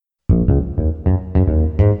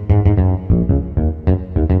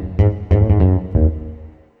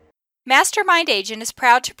Mastermind Agent is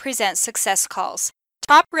proud to present Success Calls.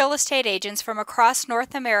 Top real estate agents from across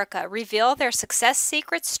North America reveal their success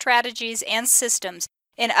secrets, strategies, and systems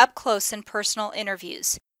in up-close and personal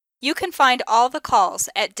interviews. You can find all the calls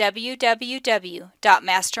at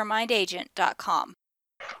www.mastermindagent.com.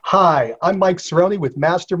 Hi, I'm Mike Cerrone with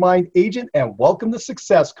Mastermind Agent, and welcome to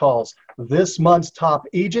Success Calls. This month's top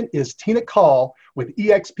agent is Tina Call with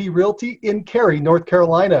eXp Realty in Cary, North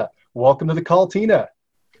Carolina. Welcome to the call, Tina.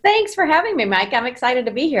 Thanks for having me, Mike. I'm excited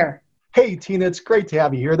to be here. Hey, Tina, it's great to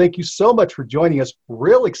have you here. Thank you so much for joining us.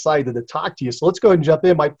 Real excited to talk to you. So let's go ahead and jump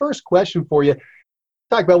in. My first question for you,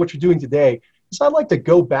 talk about what you're doing today. So I'd like to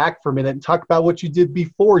go back for a minute and talk about what you did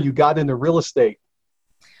before you got into real estate.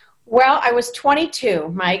 Well, I was 22,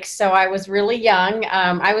 Mike, so I was really young.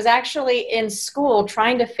 I was actually in school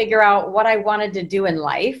trying to figure out what I wanted to do in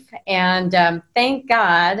life. And thank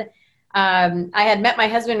God, I had met my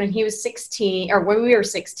husband when he was 16, or when we were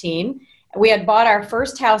 16. We had bought our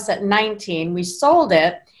first house at 19. We sold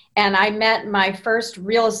it, and I met my first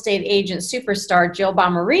real estate agent superstar, Jill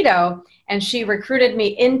Bomarito, and she recruited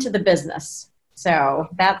me into the business. So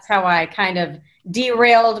that's how I kind of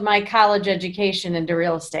derailed my college education into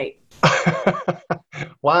real estate.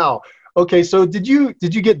 Wow. Okay, so did you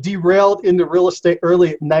get derailed into real estate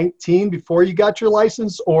early at 19 before you got your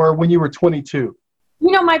license, or when you were 22? You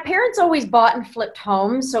know, my parents always bought and flipped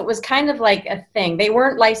homes, so it was kind of like a thing. They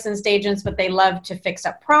weren't licensed agents, but they loved to fix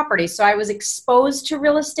up property. So I was exposed to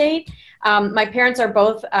real estate. My parents are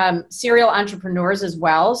both serial entrepreneurs as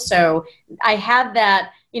well. So I had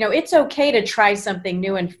that, it's okay to try something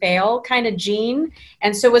new and fail kind of gene.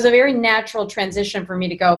 And so it was a very natural transition for me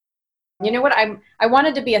to go, you know what, I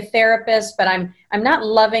wanted to be a therapist, but I'm not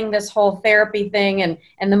loving this whole therapy thing, and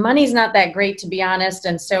the money's not that great, to be honest.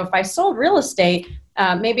 And so if I sold real estate,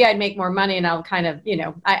 maybe I'd make more money, and I'll kind of,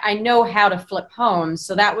 I know how to flip homes.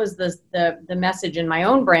 So that was the message in my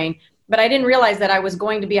own brain, but I didn't realize that I was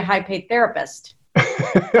going to be a high-paid therapist.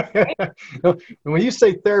 When you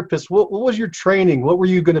say therapist, what was your training? What were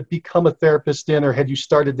you going to become a therapist in, or had you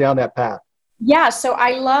started down that path? Yeah, so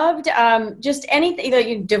I loved just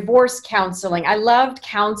anything, divorce counseling. I loved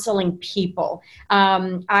counseling people.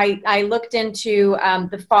 I looked into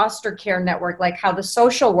the foster care network, like how the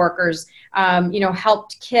social workers,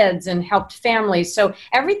 helped kids and helped families. So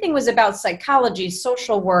everything was about psychology,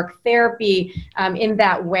 social work, therapy, in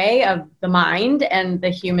that way of the mind and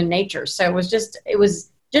the human nature. So it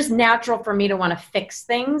was just natural for me to want to fix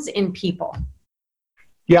things in people.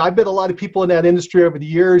 Yeah, I've met a lot of people in that industry over the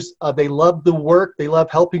years. They love the work. They love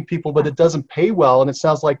helping people, but it doesn't pay well. And it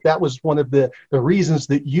sounds like that was one of the reasons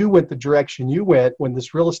that you went the direction you went when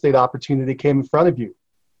this real estate opportunity came in front of you.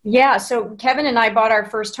 Yeah, so Kevin and I bought our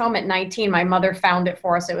first home at 19. My mother found it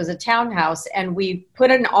for us. It was a townhouse, and we put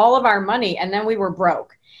in all of our money, and then we were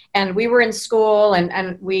broke. And we were in school,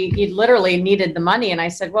 and he literally needed the money. And I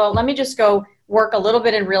said, well, let me just go work a little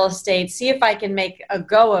bit in real estate, see if I can make a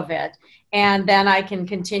go of it. And then I can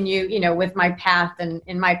continue, with my path and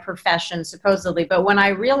in my profession, supposedly. But when I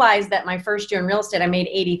realized that my first year in real estate, I made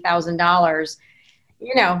 $80,000,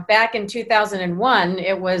 back in 2001,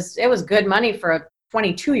 it was good money for a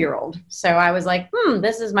 22-year-old. So I was like,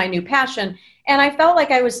 this is my new passion. And I felt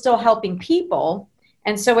like I was still helping people.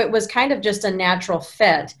 And so it was kind of just a natural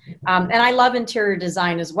fit. And I love interior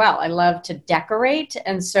design as well. I love to decorate.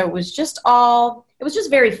 And so it was just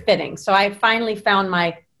very fitting. So I finally found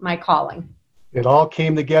my calling. It all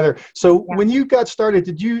came together. So when you got started,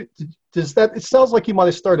 it sounds like you might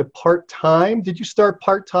have started part-time. Did you start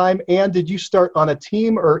part-time, and did you start on a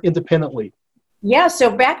team or independently? Yeah. So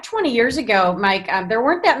back 20 years ago, Mike, there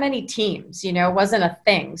weren't that many teams, it wasn't a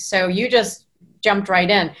thing. So you just jumped right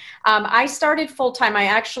in. I started full-time. I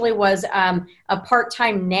actually was a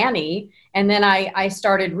part-time nanny, and then I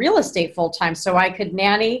started real estate full-time. So I could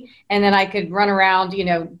nanny, and then I could run around,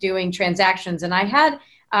 doing transactions. And I had,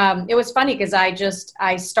 it was funny because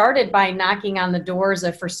I started by knocking on the doors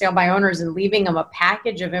of for sale by owners and leaving them a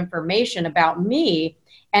package of information about me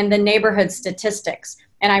and the neighborhood statistics.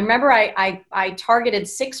 And I remember I targeted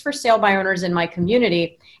 6 for sale by owners in my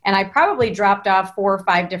community, and I probably dropped off 4 or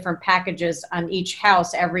 5 different packages on each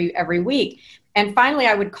house every week. And finally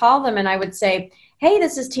I would call them and I would say, hey,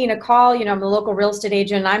 this is Tina Call. I'm the local real estate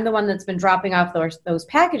agent, and I'm the one that's been dropping off those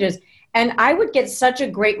packages. And I would get such a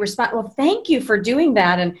great response. Well, thank you for doing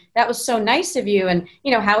that. And that was so nice of you. And,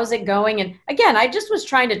 how is it going? And again, I just was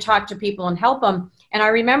trying to talk to people and help them. And I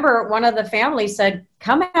remember one of the families said,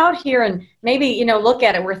 come out here and maybe, look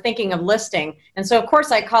at it. We're thinking of listing. And so, of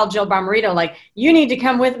course, I called Jill Bomarito, like, you need to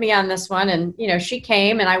come with me on this one. And, she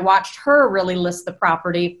came, and I watched her really list the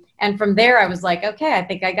property. And from there, I was like, okay, I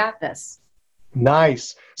think I got this.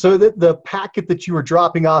 Nice. So the packet that you were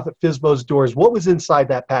dropping off at FSBO's doors, what was inside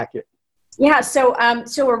that packet? Yeah, so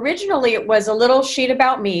originally it was a little sheet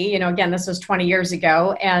about me. Again, this was 20 years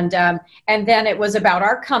ago, and then it was about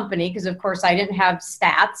our company because, of course, I didn't have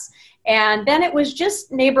stats. And then it was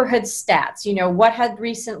just neighborhood stats. What had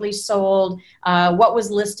recently sold, what was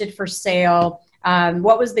listed for sale,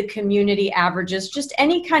 what was the community averages, just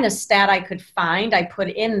any kind of stat I could find, I put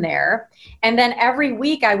in there. And then every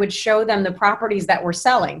week I would show them the properties that were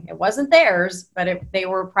selling. It wasn't theirs, but they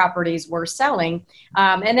were properties were selling.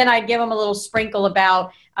 And then I'd give them a little sprinkle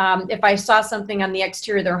about if I saw something on the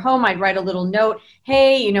exterior of their home, I'd write a little note,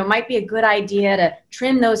 hey, might be a good idea to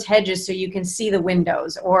trim those hedges so you can see the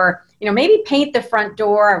windows, or, maybe paint the front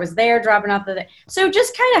door. I was there dropping off so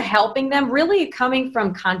just kind of helping them, really coming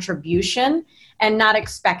from contribution and not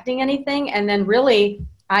expecting anything. And then really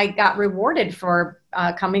I got rewarded for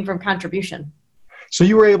coming from contribution. So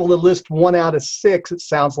you were able to list 1 out of 6, it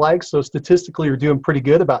sounds like. So statistically, you're doing pretty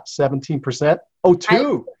good, about 17%. Oh,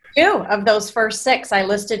 2. 2 of those first 6, I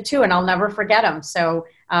listed 2, and I'll never forget them. So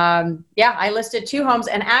I listed 2 homes.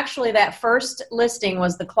 And actually that first listing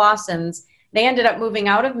was the Clausens. They ended up moving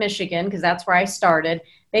out of Michigan because that's where I started.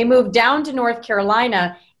 They moved down to North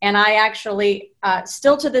Carolina, and I actually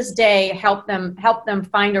still to this day help them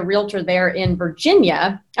find a realtor there in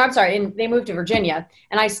Virginia. I'm sorry, they moved to Virginia,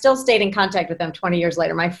 and I still stayed in contact with them 20 years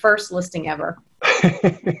later. My first listing ever.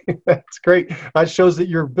 That's great. That shows that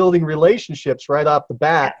you're building relationships right off the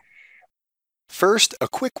bat. First, a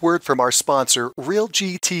quick word from our sponsor,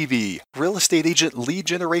 RealG TV, Real Estate Agent Lead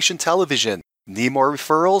Generation Television. Need more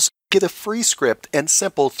referrals? Get a free script and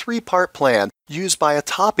simple 3-part plan used by a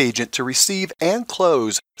top agent to receive and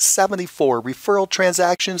close 74 referral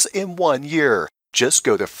transactions in 1 year. Just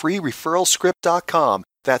go to freereferralscript.com.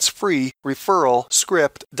 That's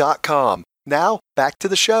freereferralscript.com. Now, back to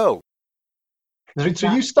the show.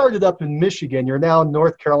 So you started up in Michigan. You're now in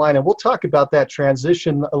North Carolina. We'll talk about that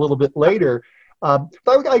transition a little bit later. But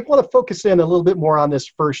I want to focus in a little bit more on this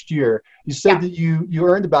first year. You said that you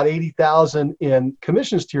earned about $80,000 in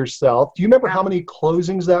commissions to yourself. Do you remember how many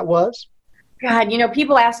closings that was? God,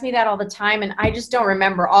 people ask me that all the time, and I just don't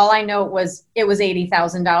remember. All I know it was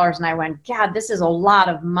 $80,000, and I went, God, this is a lot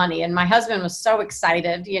of money. And my husband was so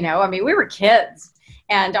excited. We were kids,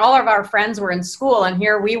 and all of our friends were in school, and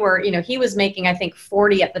here we were. He was making, I think,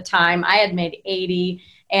 40 at the time. I had made 80,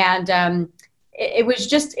 and it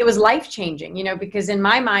was life-changing, because in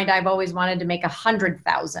my mind, I've always wanted to make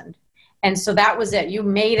 100,000. And so that was it. You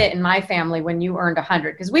made it in my family when you earned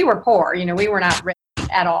 100, because we were poor, we were not rich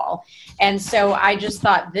at all. And so I just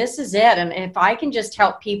thought, this is it. And if I can just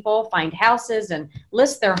help people find houses and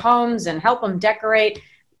list their homes and help them decorate,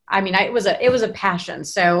 it was a passion.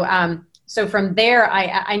 So from there,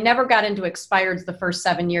 I never got into expireds the first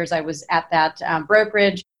 7 years I was at that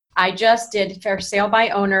brokerage. I just did for sale by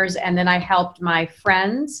owners, and then I helped my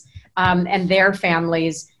friends and their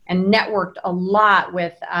families and networked a lot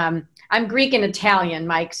with, I'm Greek and Italian,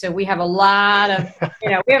 Mike, so we have a lot of,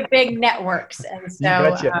 we have big networks. And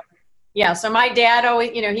so, so my dad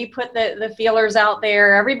always, he put the feelers out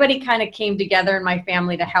there. Everybody kind of came together in my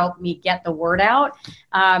family to help me get the word out.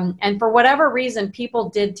 And for whatever reason, people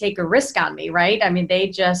did take a risk on me, right? They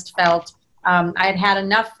just felt I had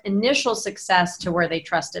enough initial success to where they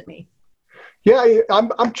trusted me. Yeah,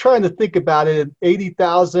 I'm trying to think about it.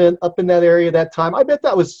 80,000 up in that area that time. I bet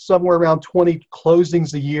that was somewhere around 20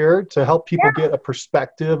 closings a year to help people get a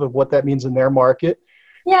perspective of what that means in their market.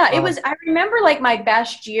 Yeah, it was. I remember my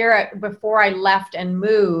best year before I left and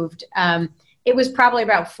moved. It was probably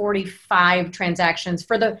about 45 transactions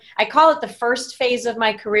I call it the first phase of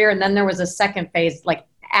my career, and then there was a second phase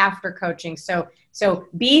after coaching. So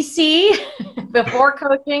BC before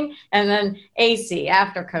coaching, and then AC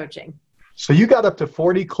after coaching. So you got up to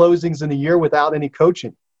 40 closings in a year without any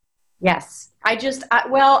coaching? Yes.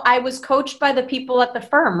 I was coached by the people at the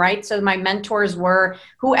firm, right? So my mentors were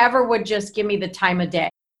whoever would just give me the time of day.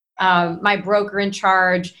 My broker in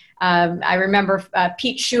charge. I remember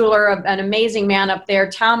Pete Schuler, an amazing man up there,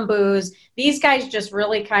 Tom Booz. These guys just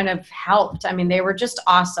really kind of helped. They were just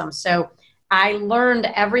awesome. So I learned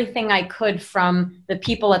everything I could from the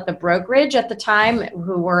people at the brokerage at the time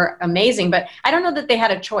who were amazing, but I don't know that they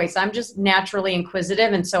had a choice. I'm just naturally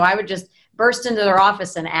inquisitive. And so I would just burst into their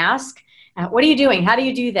office and ask, what are you doing? How do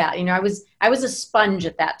you do that? I was a sponge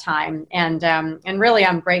at that time. And really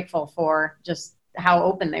I'm grateful for just how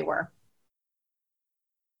open they were.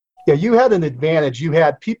 Yeah, you had an advantage. You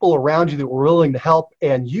had people around you that were willing to help,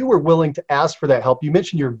 and you were willing to ask for that help. You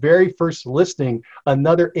mentioned your very first listing,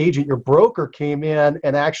 another agent, your broker came in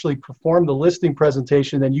and actually performed the listing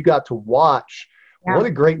presentation, and you got to watch. Yeah. What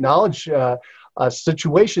a great knowledge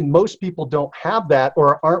situation, most people don't have that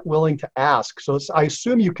or aren't willing to ask. So I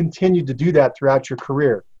assume you continue to do that throughout your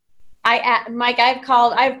career. Mike,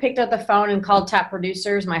 I've picked up the phone and called top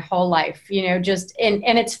producers my whole life, and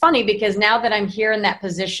it's funny because now that I'm here in that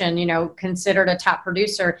position, considered a top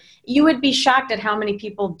producer, you would be shocked at how many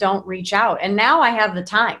people don't reach out. And now I have the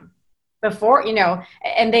time. Before,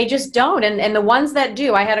 and they just don't. And the ones that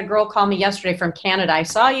do, I had a girl call me yesterday from Canada. I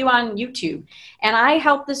saw you on YouTube, and I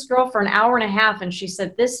helped this girl for an hour and a half. And she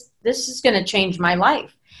said, this is going to change my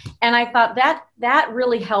life. And I thought that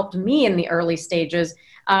really helped me in the early stages.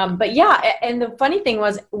 But yeah, and the funny thing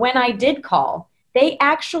was when I did call, they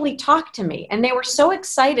actually talked to me and they were so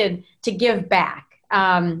excited to give back.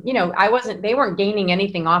 They weren't gaining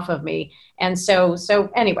anything off of me. And so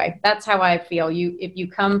anyway, that's how I feel. If you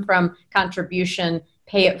come from contribution,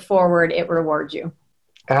 pay it forward, it rewards you.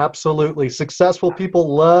 Absolutely. Successful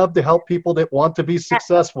people love to help people that want to be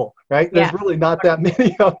successful, right? There's really not that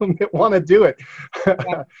many of them that want to do it.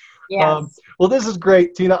 Yeah. Yes. Well, this is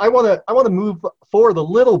great, Tina. I want to move forward a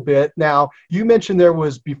little bit. Now, you mentioned there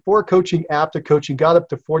was before coaching, after coaching, got up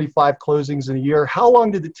to 45 closings in a year. How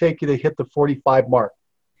long did it take you to hit the 45 mark?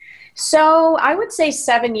 So I would say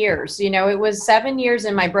 7 years. It was 7 years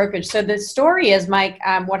in my brokerage. So the story is, Mike,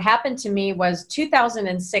 what happened to me was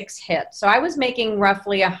 2006 hit. So I was making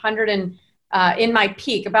roughly in my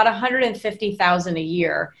peak, about 150,000 a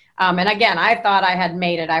year. And again, I thought I had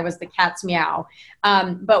made it. I was the cat's meow.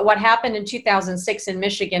 But what happened in 2006 in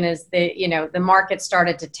Michigan is the market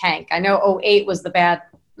started to tank. I know 2008 was the bad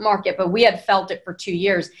market, but we had felt it for 2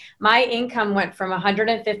 years. My income went from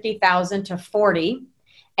 150,000 to 40.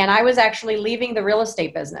 And I was actually leaving the real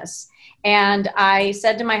estate business. And I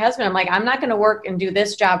said to my husband, I'm like, I'm not going to work and do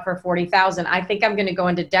this job for 40,000. I think I'm going to go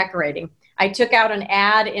into decorating. I took out an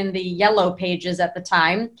ad in the Yellow Pages at the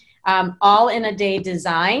time, all in a day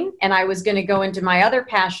design. And I was going to go into my other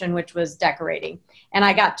passion, which was decorating. And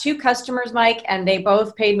I got 2 customers, Mike, and they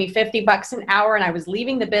both paid me $50 an hour. And I was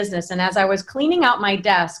leaving the business. And as I was cleaning out my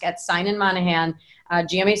desk at Sign & Monahan,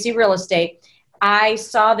 GMAC Real Estate, I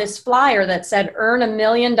saw this flyer that said, earn $1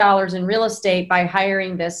 million in real estate by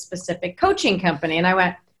hiring this specific coaching company. And I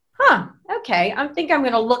went, okay, I think I'm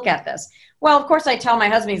going to look at this. Well, of course, I tell my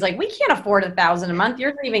husband, he's like, we can't afford $1,000 a month.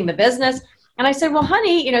 You're leaving the business. And I said, well,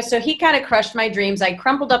 honey, so he kind of crushed my dreams. I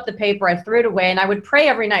crumpled up the paper. I threw it away. And I would pray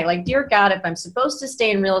every night, like, dear God, if I'm supposed to stay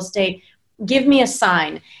in real estate, give me a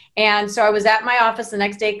sign. And so I was at my office the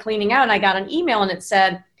next day cleaning out, and I got an email, and it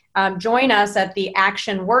said, join us at the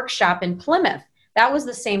Action Workshop in Plymouth. That was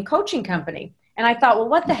the same coaching company. And I thought, well,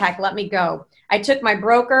 what the heck? Let me go. I took my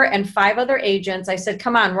broker and 5 other agents. I said,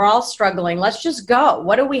 come on, we're all struggling. Let's just go.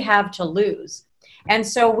 What do we have to lose? And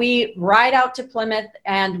so we ride out to Plymouth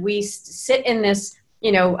and we sit in this,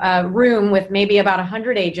 room with maybe about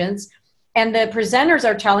 100 agents. And the presenters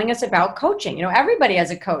are telling us about coaching. Everybody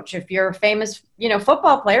has a coach. If you're a famous,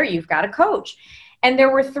 football player, you've got a coach. And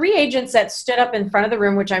there were 3 agents that stood up in front of the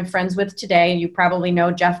room, which I'm friends with today. You probably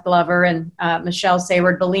know Jeff Glover and Michelle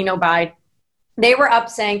Sayward, Belino Bide. They were up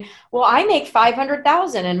saying, well, I make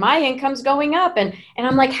 500,000 and my income's going up. And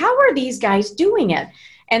I'm like, how are these guys doing it?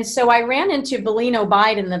 And so I ran into Belino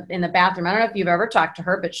Bide in the bathroom. I don't know if you've ever talked to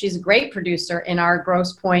her, but she's a great producer in our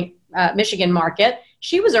Grosse Pointe, Michigan market.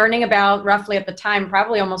 She was earning about roughly at the time,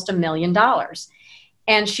 probably almost $1 million.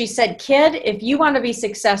 And she said, kid, if you want to be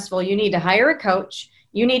successful, you need to hire a coach.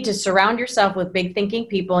 You need to surround yourself with big thinking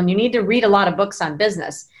people, and you need to read a lot of books on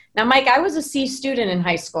business. Now, Mike, I was a C student in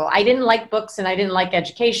high school. I didn't like books and I didn't like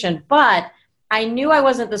education, but I knew I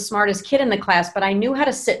wasn't the smartest kid in the class, but I knew how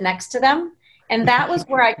to sit next to them. And that was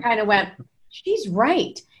where I kind of went, she's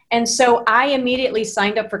right. And so I immediately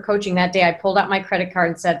signed up for coaching that day. I pulled out my credit card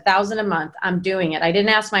and said, $1,000 a month, I'm doing it. I didn't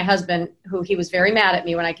ask my husband, who he was very mad at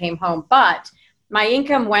me when I came home, but my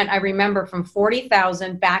income went, I remember, from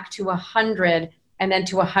 40,000 back to 100 and then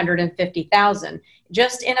to 150,000,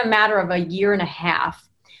 just in a matter of a year and a half.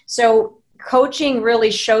 So coaching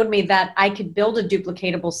really showed me that I could build a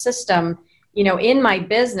duplicatable system, in my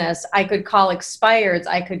business. I could call expireds.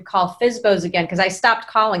 I could call FSBOs again, because I stopped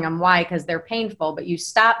calling them. Why? Because they're painful, but you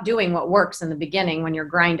stop doing what works in the beginning when you're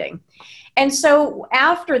grinding. And so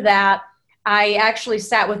after that, I actually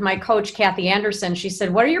sat with my coach, Kathy Anderson. She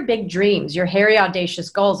said, what are your big dreams, your hairy, audacious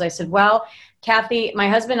goals? I said, well, Kathy, my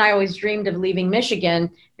husband and I always dreamed of leaving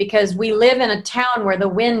Michigan because we live in a town where the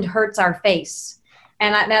wind hurts our face.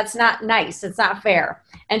 And that's not nice. It's not fair.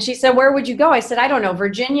 And she said, where would you go? I said, I don't know,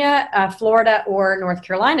 Virginia, Florida, or North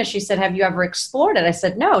Carolina. She said, have you ever explored it? I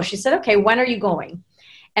said, no. She said, okay, when are you going?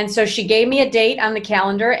 And so she gave me a date on the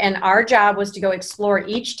calendar, and our job was to go explore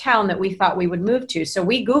each town that we thought we would move to. So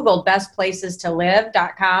we Googled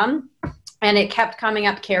bestplacestolive.com, and it kept coming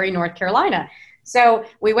up Cary, North Carolina. So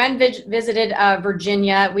we went and visited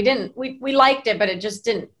Virginia. We liked it, but it just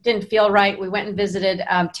didn't feel right. We went and visited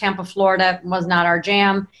Tampa, Florida. Was not our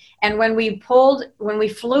jam. And when we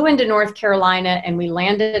flew into North Carolina and we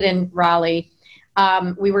landed in Raleigh,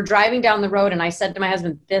 we were driving down the road, and I said to my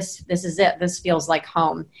husband, this is it. This feels like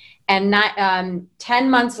home. And 10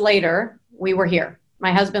 months later, we were here.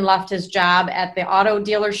 My husband left his job at the auto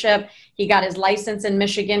dealership. He got his license in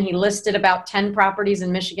Michigan. He listed about 10 properties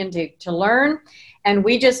in Michigan to learn. And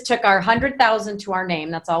we just took our $100,000 to our name.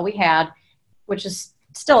 That's all we had, which is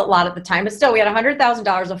still a lot at the time. But still, we had $100,000,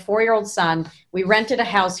 a 4-year-old son. We rented a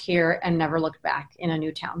house here and never looked back in a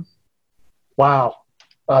new town. Wow.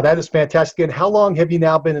 That is fantastic. And how long have you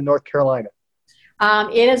now been in North Carolina?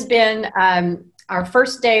 It has been, our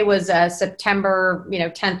first day was September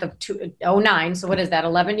 10th of 2009. So what is that,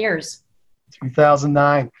 11 years?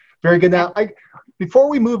 2009. Very good. Now, before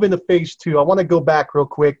we move into phase 2, I want to go back real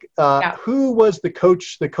quick. Who was the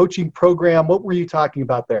coaching program? What were you talking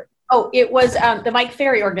about there? Oh, it was the Mike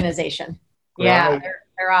Ferry organization. Right. Yeah,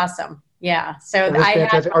 they're awesome. Yeah. So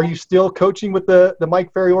Are you still coaching with the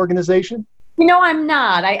Mike Ferry organization? I'm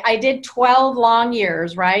not. I did 12 long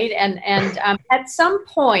years, right? And at some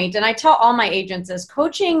point, and I tell all my agents this,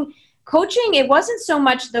 coaching, it wasn't so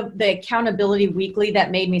much the accountability weekly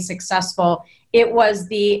that made me successful. It was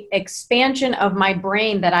the expansion of my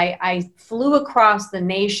brain that I flew across the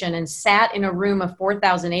nation and sat in a room of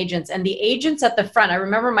 4,000 agents. And the agents at the front, I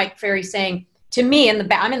remember Mike Ferry saying to me,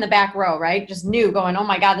 I'm in the back row, right? Just going, oh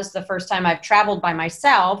my God, this is the first time I've traveled by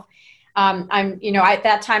myself. At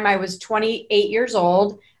that time I was 28 years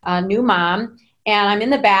old, new mom, and I'm in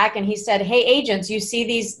the back, and he said, hey, agents, you see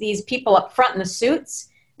these people up front in the suits?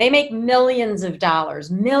 They make millions of dollars,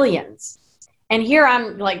 millions. And here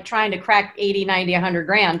I'm like trying to crack 80, 90, 100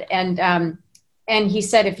 grand. And he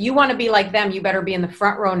said, if you want to be like them, you better be in the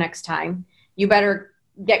front row next time. You better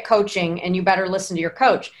get coaching, and you better listen to your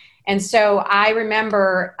coach. And so I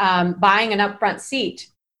remember buying an upfront seat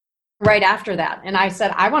right after that. And I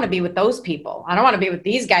said, I want to be with those people. I don't want to be with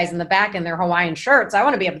these guys in the back in their Hawaiian shirts. I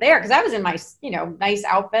want to be up there, because I was in my, nice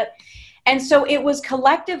outfit. And so it was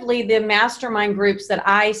collectively the mastermind groups that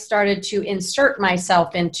I started to insert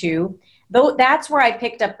myself into. Though that's where I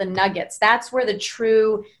picked up the nuggets. That's where the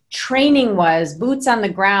true training was, boots on the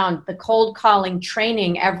ground, the cold calling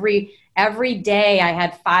training. Every day I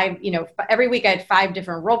had 5, every week I had 5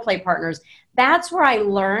 different role play partners. That's where I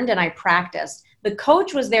learned and I practiced. The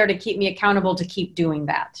coach was there to keep me accountable to keep doing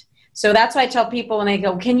that. So that's why I tell people when they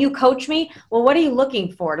go, can you coach me? Well, what are you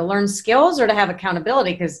looking for? To learn skills or to have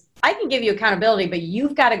accountability? Because I can give you accountability, but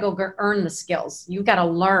you've got to go earn the skills. You've got to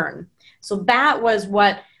learn. So that was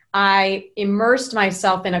what I immersed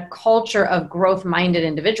myself in, a culture of growth-minded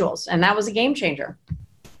individuals. And that was a game changer.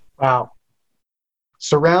 Wow.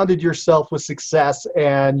 Surrounded yourself with success,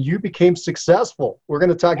 and you became successful. We're going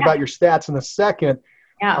to talk about your stats in a second.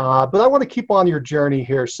 Yeah. But I want to keep on your journey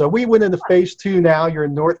here. So we went into phase 2 now. You're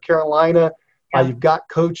in North Carolina. You've got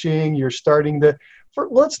coaching. You're starting to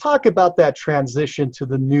let's talk about that transition to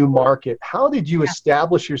the new market. How did you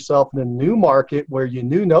establish yourself in a new market where you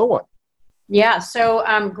knew no one? Yeah. So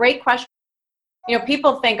great question.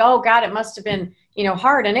 People think, oh God, it must have been,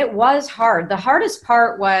 hard. And it was hard. The hardest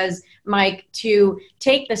part was, Mike, to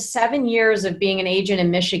take the 7 years of being an agent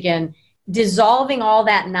in Michigan, dissolving all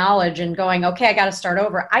that knowledge and going, okay, I got to start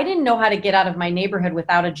over. I didn't know how to get out of my neighborhood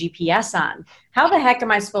without a GPS on. How the heck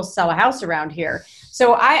am I supposed to sell a house around here?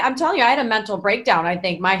 So I'm telling you, I had a mental breakdown. I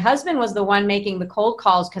think my husband was the one making the cold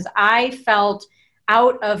calls because I felt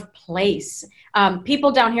out of place.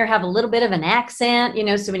 People down here have a little bit of an accent,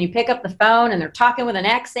 so when you pick up the phone and they're talking with an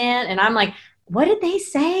accent, and I'm like, what did they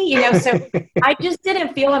say? So I just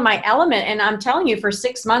didn't feel in my element. And I'm telling you, for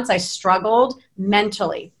 6 months, I struggled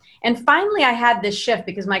mentally. And finally, I had this shift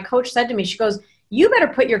because my coach said to me, she goes, you better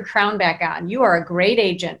put your crown back on. You are a great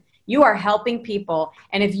agent. You are helping people.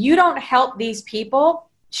 And if you don't help these people,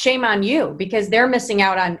 shame on you, because they're missing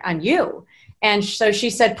out on you. And so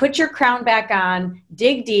she said, put your crown back on,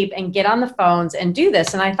 dig deep, and get on the phones and do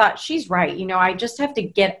this. And I thought, she's right. I just have to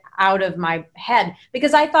get out of my head,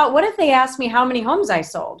 because I thought, what if they asked me how many homes I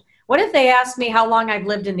sold? What if they asked me how long I've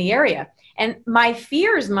lived in the area? And my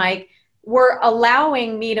fears, Mike, were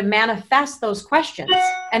allowing me to manifest those questions.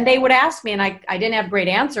 And they would ask me, and I didn't have great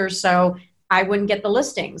answers, so I wouldn't get the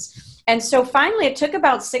listings. And so finally, it took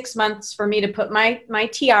about 6 months for me to put my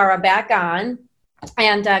tiara back on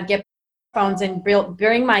and get phones and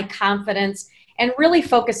bring my confidence and really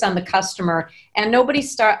focus on the customer. And nobody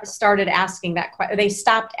started asking that question. They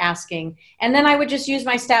stopped asking. And then I would just use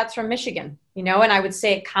my stats from Michigan, and I would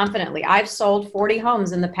say it confidently. I've sold 40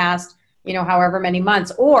 homes in the past however many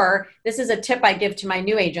months. Or this is a tip I give to my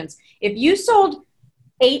new agents. If you sold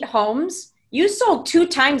 8 homes, you sold 2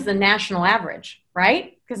 times the national average,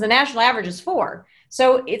 right? Because the national average is 4.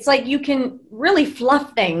 So it's like you can really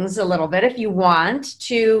fluff things a little bit if you want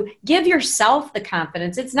to give yourself the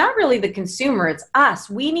confidence. It's not really the consumer, it's us.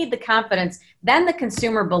 We need the confidence. Then the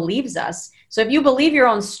consumer believes us. So if you believe your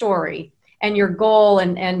own story and your goal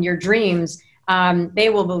and your dreams, they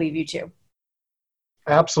will believe you too.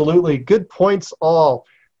 Absolutely. Good points all.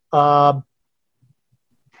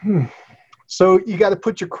 So you got to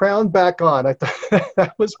put your crown back on. I thought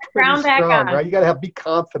that was pretty crown strong, back on. Right? You got to be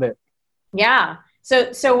confident. Yeah.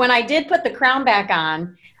 So when I did put the crown back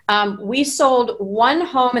on, we sold 1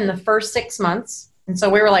 home in the first 6 months. And so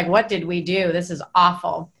we were like, what did we do? This is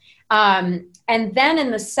awful. And then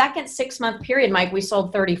in the second 6-month period, Mike, we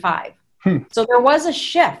sold 35. So there was a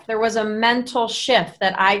shift. There was a mental shift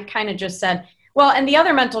that I kind of just said, well, and the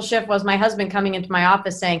other mental shift was my husband coming into my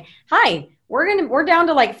office saying, hi, we're down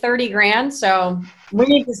to like 30 grand. So we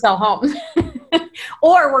need to sell homes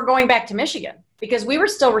or we're going back to Michigan, because we were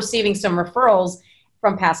still receiving some referrals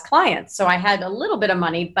from past clients. So I had a little bit of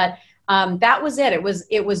money, but that was it.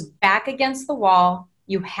 It was back against the wall.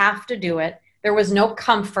 You have to do it. There was no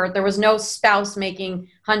comfort. There was no spouse making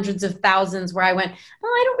hundreds of thousands where I went, oh,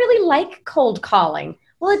 I don't really like cold calling.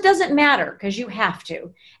 Well, it doesn't matter because you have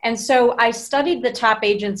to. And so I studied the top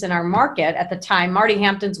agents in our market at the time. Marty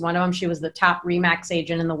Hampton's one of them. She was the top RE/MAX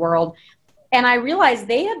agent in the world. And I realized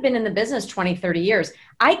they had been in the business 20, 30 years.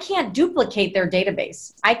 I can't duplicate their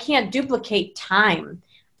database. I can't duplicate time.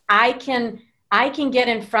 I can get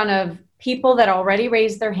in front of people that already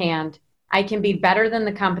raised their hand. I can be better than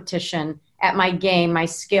the competition at my game, my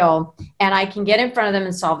skill, and I can get in front of them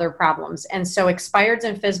and solve their problems. And so expireds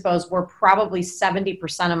and FSBOs were probably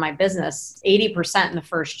 70% of my business, 80% in the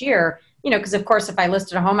first year, because of course, if I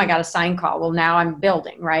listed a home, I got a sign call. Well, now I'm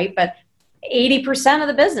building, right? But 80% of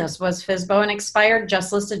the business was FSBO and expired,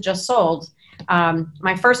 just listed, just sold.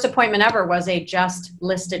 My first appointment ever was a just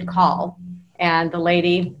listed call. And the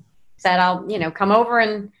lady said, I'll, come over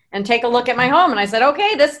and take a look at my home. And I said,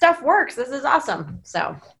 okay, this stuff works. This is awesome.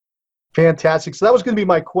 So. Fantastic. So that was going to be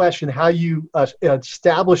my question, how you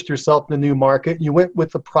established yourself in the new market. You went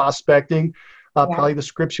with the prospecting, probably the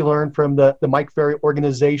scripts you learned from the Mike Ferry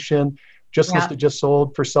organization, just listed, just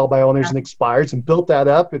sold, for sell by owners and expireds, and built that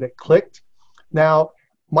up, and it clicked. Now,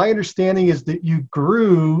 my understanding is that you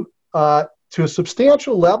grew to a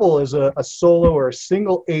substantial level as a solo or a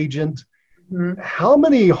single agent. Mm-hmm. How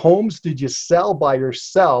many homes did you sell by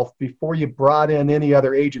yourself before you brought in any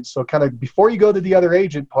other agents? So kind of before you go to the other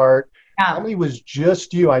agent part, how many was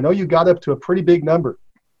just you? I know you got up to a pretty big number.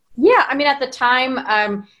 Yeah. I mean, at the time,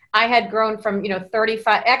 I had grown from,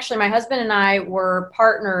 35. Actually, my husband and I were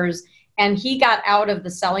partners, and he got out of the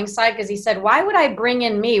selling side because he said, why would I bring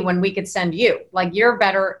in me when we could send you? Like, you're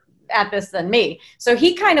better at this than me. So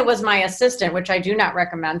he kind of was my assistant, which I do not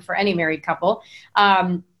recommend for any married couple.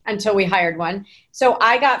 Until we hired one. So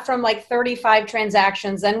I got from like 35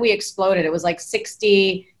 transactions, then we exploded. It was like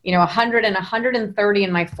 60, 100 and 130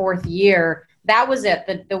 in my 4th year. That was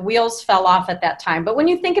it. The wheels fell off at that time. But when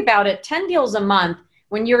you think about it, 10 deals a month,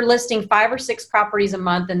 when you're listing 5 or 6 properties a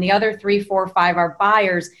month and the other 3, 4, 5 are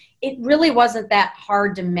buyers, it really wasn't that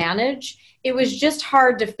hard to manage. It was just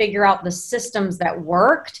hard to figure out the systems that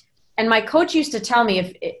worked. And my coach used to tell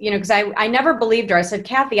me, because I never believed her. I said,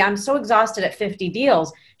 Kathy, I'm so exhausted at 50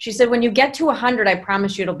 deals. She said, when you get to 100, I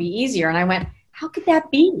promise you it'll be easier. And I went, how could that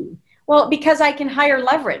be? Well, because I can hire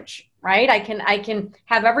leverage, right? I can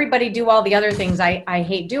have everybody do all the other things I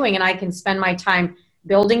hate doing. And I can spend my time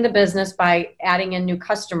building the business by adding in new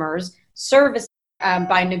customers, service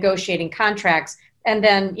by negotiating contracts. And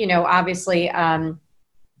then, obviously,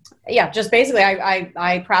 just basically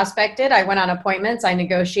I prospected, I went on appointments, I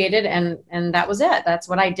negotiated, and that was it. That's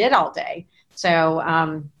what I did all day.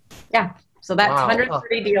 So, so that's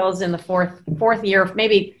 130 deals in the fourth year.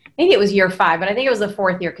 Maybe it was year 5, but I think it was the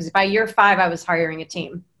 4th year, because by year 5, I was hiring a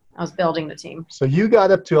team. I was building the team. So you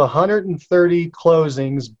got up to 130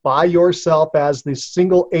 closings by yourself as the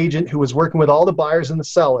single agent who was working with all the buyers and the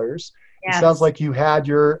sellers. Yes. It sounds like you had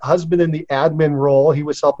your husband in the admin role. He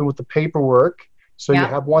was helping with the paperwork. So you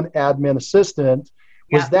have one admin assistant.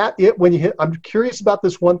 Was that it when you hit? I'm curious about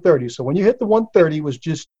this 130. So when you hit the 130, it was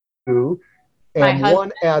just you and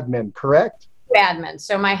one admin, correct? Admin.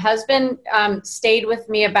 So my husband stayed with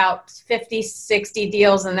me about 50, 60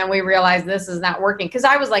 deals, and then we realized this is not working, because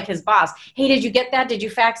I was like his boss. Hey, did you get that? Did you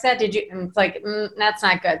fax that? Did you? And it's like, that's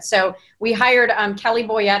not good. So we hired Kelly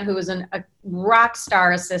Boyette, who was a rock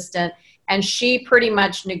star assistant. And she pretty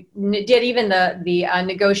much did even the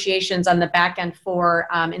negotiations on the back end for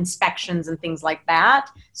inspections and things like that.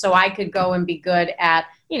 So I could go and be good at,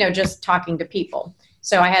 just talking to people.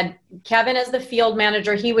 So I had Kevin as the field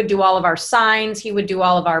manager. He would do all of our signs. He would do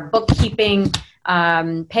all of our bookkeeping,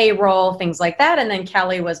 payroll, things like that. And then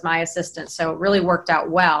Kelly was my assistant. So it really worked out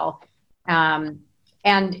well. And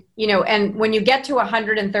when you get to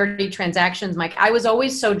 130 transactions, Mike, I was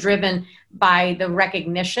always so driven by the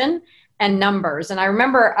recognition and numbers. And I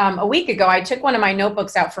remember a week ago, I took one of my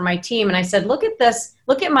notebooks out for my team and I said, look at this,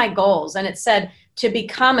 look at my goals. And it said to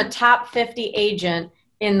become a top 50 agent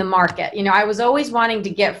in the market. I was always wanting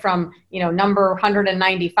to get from, number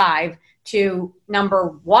 195 to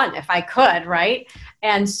number 1 if I could, right?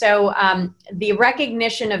 And so the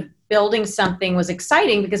recognition of building something was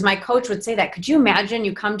exciting because my coach would say that. Could you imagine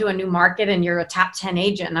you come to a new market and you're a top 10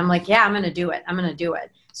 agent? And I'm like, yeah, I'm going to do it. I'm going to do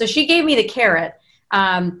it. So she gave me the carrot.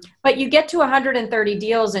 But you get to 130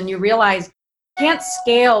 deals and you realize you can't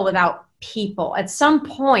scale without people. At some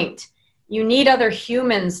point, you need other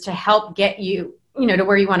humans to help get you, to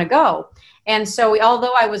where you want to go. And so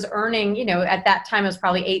although I was earning, at that time it was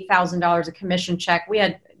probably $8,000 a commission check. We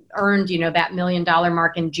had earned, that $1 million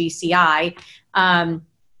mark in GCI.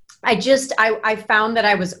 I found that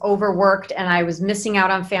I was overworked and I was missing out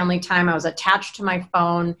on family time. I was attached to my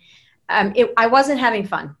phone. I wasn't having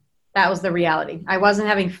fun. That was the reality. I wasn't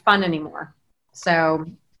having fun anymore. So.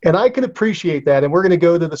 And I can appreciate that. And we're going to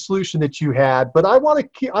go to the solution that you had, but I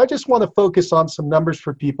just want to focus on some numbers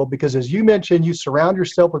for people because as you mentioned, you surround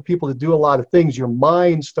yourself with people that do a lot of things. Your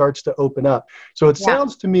mind starts to open up. So it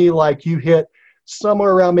sounds to me like you hit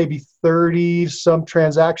somewhere around maybe 30 some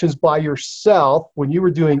transactions by yourself when you were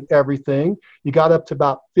doing everything. You got up to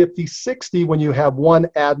about 50, 60 when you have one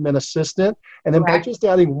admin assistant. And then by just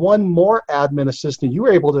adding one more admin assistant, you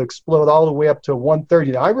were able to explode all the way up to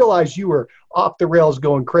 130. Now, I realize you were off the rails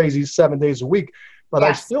going crazy 7 days a week, but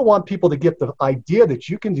I still want people to get the idea that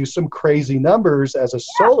you can do some crazy numbers as a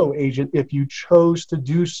solo agent if you chose to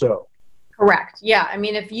do so. Correct. Yeah. I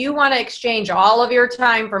mean, if you want to exchange all of your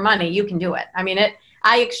time for money, you can do it. I mean,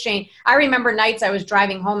 I remember nights I was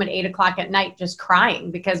driving home at 8:00 at night just crying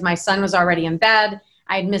because my son was already in bed.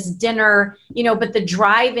 I had missed dinner, but the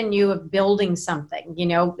drive in you of building something,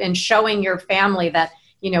 and showing your family that,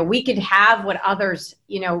 we could have what others,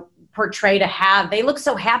 portray to have. They look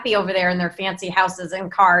so happy over there in their fancy houses and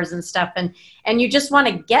cars and stuff. And you just want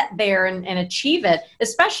to get there and achieve it,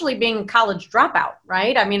 especially being a college dropout,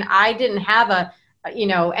 right? I mean, I didn't have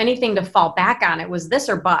anything to fall back on. It was this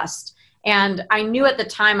or bust. And I knew at the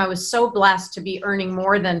time I was so blessed to be earning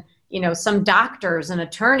more than, some doctors and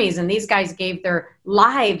attorneys. And these guys gave their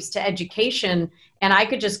lives to education. And I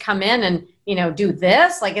could just come in and, do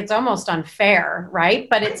this. Like, it's almost unfair, right?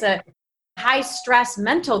 But it's a high stress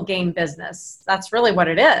mental game business. That's really what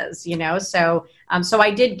it is, so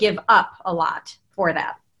I did give up a lot for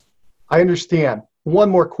that. I understand. One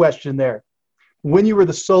more question there. When you were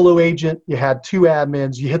the solo agent, you had 2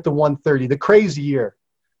 admins, you hit the 130, the crazy year.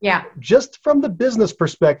 Yeah. Just from the business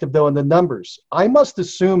perspective though, and the numbers, I must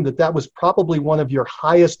assume that was probably one of your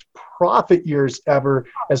highest profit years ever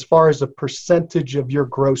as far as a percentage of your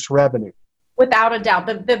gross revenue. Without a doubt.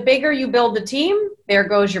 The bigger you build the team, there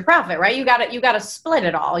goes your profit, right? You got to split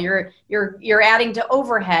it all. You're adding to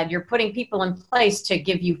overhead. You're putting people in place to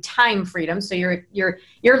give you time freedom. So you're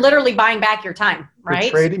literally buying back your time,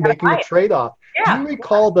 right? Making a trade-off. Yeah. Do you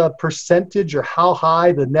recall the percentage or how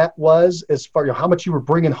high the net was as far as how much you were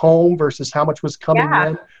bringing home versus how much was coming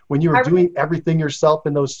in when you were doing everything yourself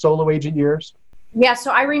in those solo agent years? Yeah,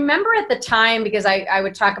 so I remember at the time, because I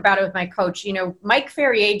would talk about it with my coach, Mike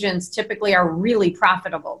Ferry agents typically are really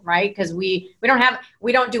profitable, right? Because we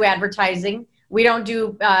don't do advertising. We don't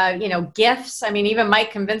do, gifts. I mean, even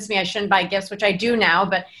Mike convinced me I shouldn't buy gifts, which I do now,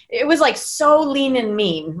 but it was like so lean and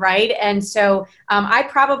mean, right? And so I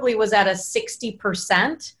probably was at a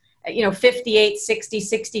 60%. 58, 60,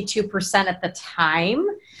 62% at the time,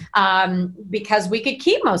 because we could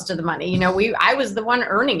keep most of the money. I was the one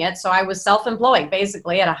earning it. So I was self-employed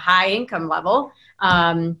basically at a high income level.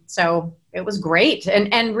 So it was great.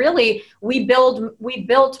 And really we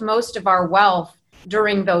built most of our wealth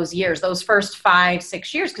during those years, those first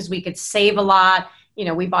 5-6 years, because we could save a lot.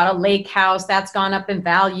 We bought a lake house that's gone up in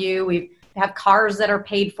value. We have cars that are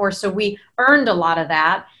paid for. So we earned a lot of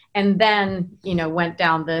that. And then, went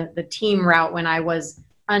down the team route when I was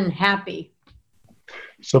unhappy.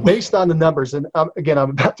 So based on the numbers, and again,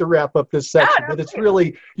 I'm about to wrap up this section, but it's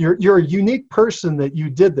really, you're a unique person that you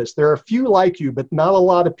did this. There are a few like you, but not a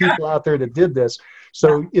lot of people out there that did this.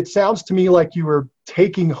 So it sounds to me like you were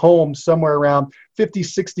taking home somewhere around $50,000,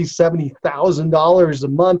 $60,000, $70,000 a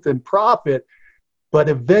month in profit, but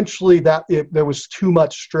eventually there was too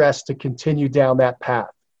much stress to continue down that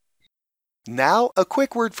path. Now, a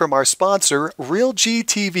quick word from our sponsor, RealG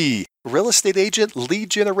TV, Real Estate Agent Lead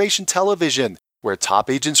Generation Television, where top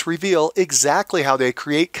agents reveal exactly how they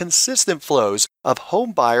create consistent flows of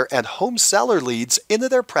home buyer and home seller leads into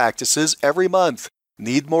their practices every month.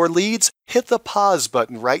 Need more leads? Hit the pause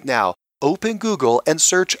button right now. Open Google and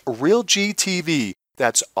search RealG TV.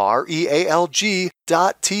 That's RealG.TV.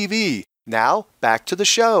 Now, back to the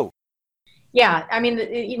show. Yeah, I mean,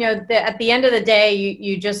 at the end of the day,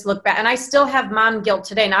 you just look back, and I still have mom guilt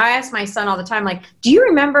today. Now, I ask my son all the time, like, do you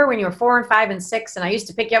remember when you were 4 and 5 and 6, and I used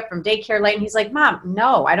to pick you up from daycare late? And he's like, Mom,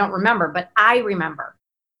 no, I don't remember, but I remember.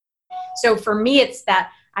 So for me, it's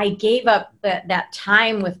that I gave up that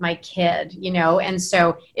time with my kid, and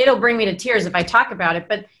so it'll bring me to tears if I talk about it.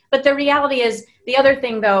 But the reality is, the other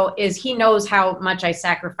thing, though, is he knows how much I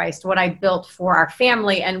sacrificed, what I built for our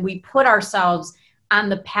family, and we put ourselves on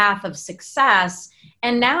the path of success.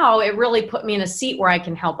 And now it really put me in a seat where I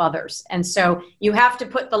can help others. And so you have to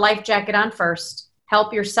put the life jacket on first,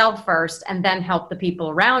 help yourself first, and then help the people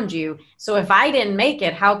around you. So if I didn't make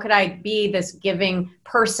it, how could I be this giving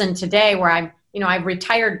person today where I've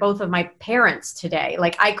retired both of my parents today?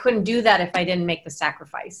 Like, I couldn't do that if I didn't make the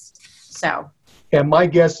sacrifice. So. And my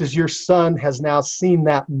guess is your son has now seen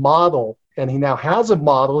that model, and he now has a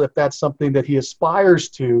model, if that's something that he aspires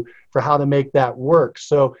to, for how to make that work.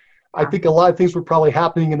 So I think a lot of things were probably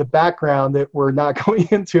happening in the background that we're not going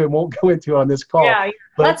into and won't go into on this call. Yeah,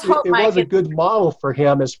 but let's hope it was a good model for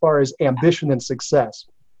him as far as ambition and success.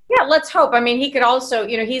 Yeah, let's hope. I mean, he could also,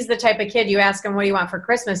 he's the type of kid, you ask him, what do you want for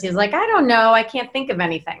Christmas? He's like, I don't know. I can't think of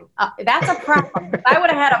anything. That's a problem. If I would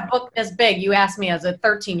have had a book this big, you asked me as a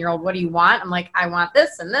 13-year-old, what do you want? I'm like, I want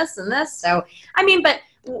this and this and this. So, I mean, but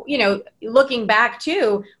looking back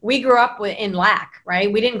too, we grew up in lack,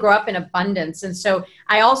 right? We didn't grow up in abundance. And so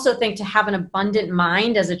I also think to have an abundant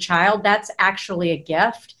mind as a child, that's actually a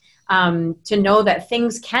gift, to know that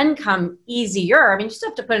things can come easier. I mean, you still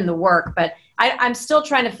have to put in the work, but I'm still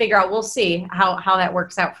trying to figure out, we'll see how that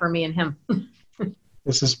works out for me and him.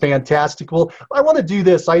 This is fantastic. Well, I want to do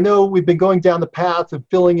this. I know we've been going down the path of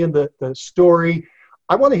filling in the story.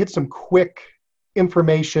 I want to hit some quick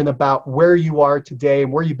information about where you are today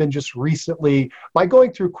and where you've been just recently by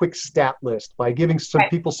going through a quick stat list, by giving some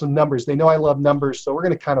people some numbers. They know I love numbers, so we're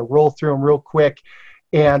going to kind of roll through them real quick.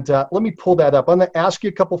 And let me pull that up. I'm going to ask you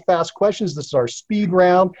a couple fast questions. This is our speed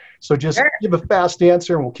round, so just give a fast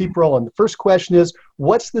answer and we'll keep rolling. The first question is,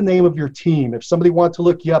 what's the name of your team? If somebody wants to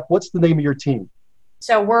look you up, what's the name of your team?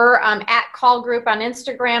 So we're at Call Group on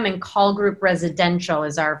Instagram, and Call Group Residential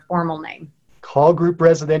is our formal name. Call Group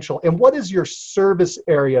Residential. And what is your service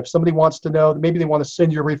area? If somebody wants to know, maybe they want to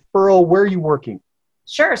send you a referral, where are you working?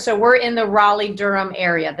 Sure. So we're in the Raleigh-Durham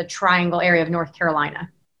area, the Triangle area of North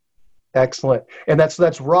Carolina. Excellent. And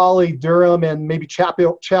that's Raleigh, Durham, and maybe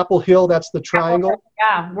Chapel Hill. That's the Triangle.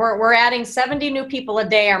 Yeah, we're adding 70 new people a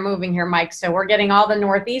day are moving here, Mike. So we're getting all the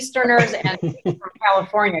Northeasterners and people from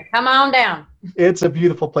California. Come on down. It's a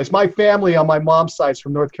beautiful place. My family on my mom's side is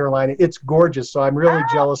from North Carolina. It's gorgeous. So I'm really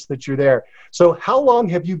jealous that you're there. So how long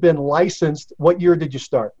have you been licensed? What year did you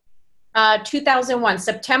start? 2001.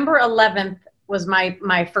 September 11th was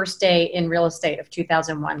my first day in real estate of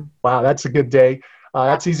 2001. Wow, that's a good day.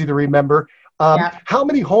 That's easy to remember. How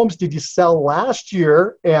many homes did you sell last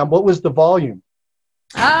year, and what was the volume?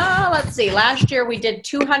 Let's see. Last year we did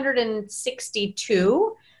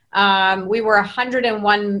 262. We were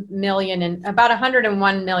 101 million in about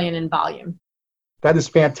 101 million in volume. That is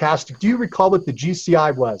fantastic. Do you recall what the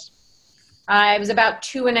GCI was? It was about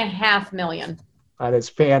 2.5 million. That is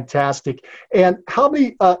fantastic. And how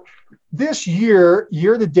many this year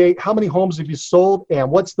to date? How many homes have you sold, and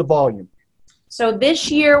what's the volume? So this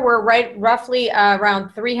year we're roughly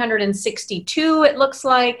around 362. It looks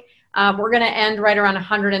like we're going to end right around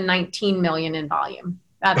 119 million in volume.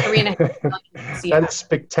 3.5 million. That is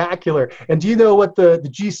spectacular. And do you know what the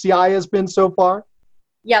GCI has been so far?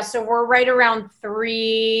 Yeah, so we're right around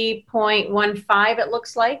 3.15. It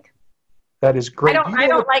looks like. That is great. I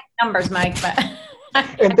don't like numbers, Mike, but.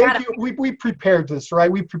 And thank you. We prepared this, right?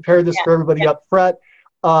 We prepared this for everybody up front.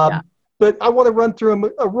 But I want to run through them.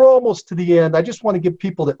 We're almost to the end. I just want to give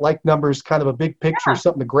people that like numbers kind of a big picture,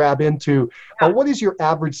 something to grab into. What is your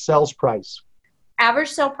average sales price? Average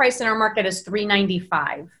sale price in our market is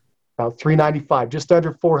 $395. About $395, just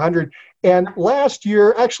under $400. And last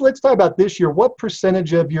year, actually, let's talk about this year. What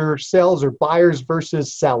percentage of your sales are buyers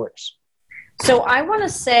versus sellers? So I want to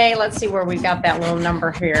say, let's see where we got that little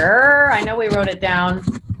number here. I know we wrote it down.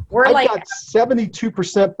 I got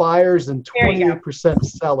 72% buyers and 28%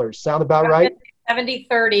 sellers. Sound about right?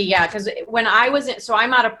 70-30, yeah. Because when I was so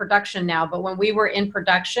I'm out of production now, but when we were in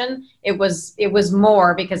production, it was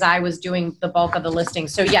more because I was doing the bulk of the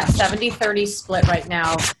listings. So yeah, 70-30 split right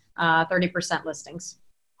now, 30% listings.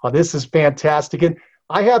 Oh, this is fantastic. And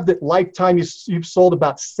I have that lifetime you've sold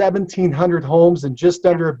about 1,700 homes and just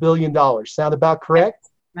under $1 billion. Sound about correct?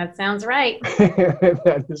 That sounds right.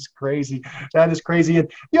 That is crazy. That is crazy. And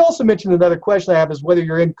you also mentioned another question I have is whether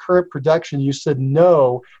you're in current production. You said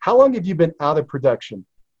no. How long have you been out of production?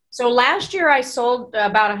 So last year I sold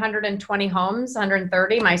about 120 homes,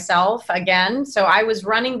 130 myself again. So I was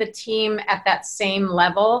running the team at that same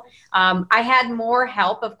level. I had more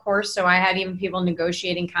help, of course. So I had even people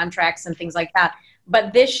negotiating contracts and things like that.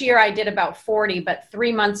 But this year I did about 40, but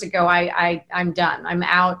 3 months ago, I'm done. I'm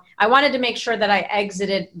out. I wanted to make sure that I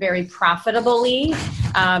exited very profitably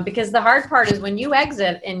because the hard part is when you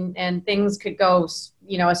exit and things could go,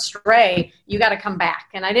 astray, you got to come back.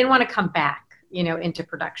 And I didn't want to come back, into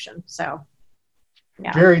production. So,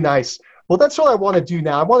 yeah. Very nice. Well, that's what I want to do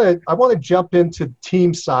now. I want to jump into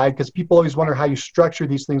team side because people always wonder how you structure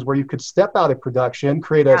these things where you could step out of production,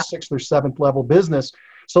 create a 6th or 7th level business.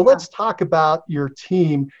 So let's talk about your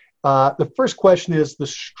team. The first question is the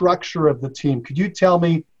structure of the team. Could you tell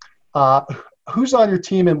me who's on your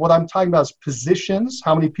team? And what I'm talking about is positions,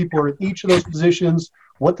 how many people are in each of those positions,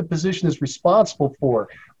 what the position is responsible for.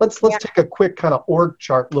 Let's take a quick kind of org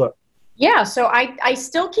chart look. Yeah, so I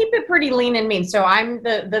still keep it pretty lean and mean. So I'm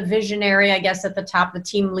the visionary, I guess, at the top, the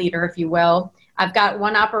team leader, if you will. I've got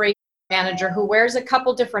one operations manager who wears a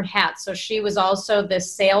couple different hats. So she was also the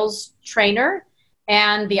sales trainer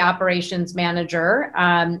and the operations manager.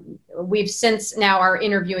 We've since now are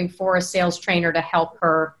interviewing for a sales trainer to help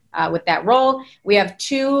her with that role. We have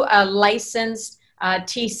 2 licensed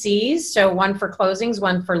TCs, so one for closings,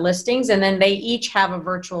 one for listings, and then they each have a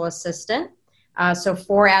virtual assistant. So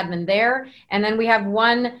 4 admin there. And then we have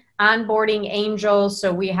 1 onboarding angel.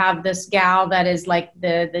 So we have this gal that is like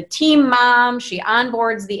the team mom. She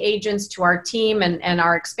onboards the agents to our team and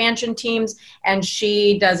our expansion teams, and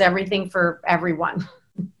she does everything for everyone.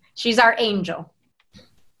 She's our angel.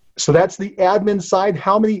 So that's the admin side.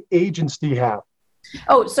 How many agents do you have?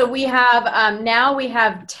 Oh, so we have, now we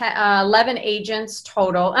have 11 agents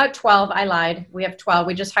total. 12, I lied. We have 12.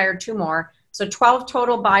 We just hired 2 more. So 12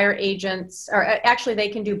 total buyer agents, or actually they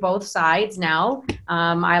can do both sides now.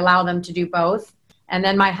 I allow them to do both. And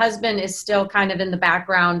then my husband is still kind of in the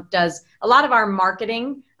background, does a lot of our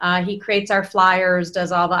marketing. He creates our flyers,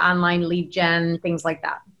 does all the online lead gen, things like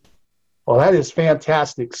that. Well, that is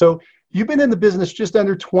fantastic. So you've been in the business just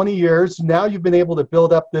under 20 years. Now you've been able to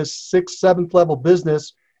build up this 6th, 7th level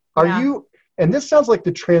business. And this sounds like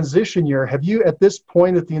the transition year. Have you, at this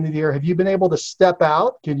point at the end of the year, have you been able to step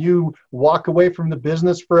out? Can you walk away from the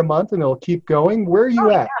business for a month and it'll keep going? Where are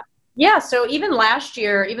you at? Yeah. So even last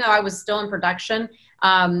year, even though I was still in production,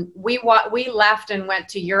 we left and went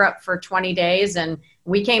to Europe for 20 days and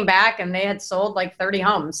we came back and they had sold like 30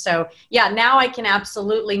 homes. So yeah, now I can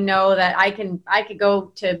absolutely know that I could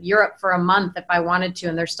go to Europe for a month if I wanted to,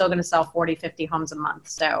 and they're still going to sell 40, 50 homes a month.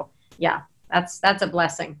 So yeah, that's a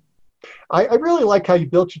blessing. I really like how you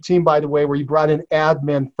built your team, by the way, where you brought in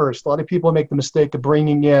admin first. A lot of people make the mistake of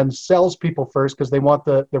bringing in salespeople first because they want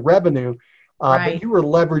the revenue. Right. But you were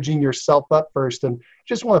leveraging yourself up first. And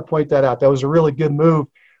just want to point that out. That was a really good move.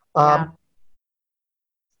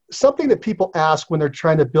 Something that people ask when they're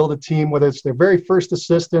trying to build a team, whether it's their very first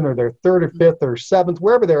assistant or their 3rd or 5th or 7th,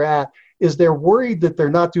 wherever they're at, is they're worried that they're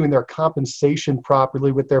not doing their compensation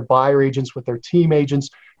properly with their buyer agents, with their team agents.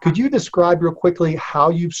 Could you describe real quickly how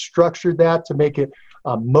you've structured that to make it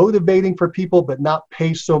motivating for people, but not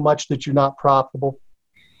pay so much that you're not profitable?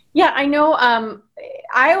 Yeah, I know.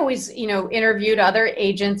 I always, interviewed other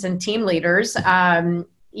agents and team leaders, and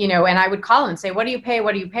I would call and say, what do you pay?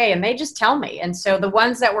 What do you pay? And they just tell me. And so the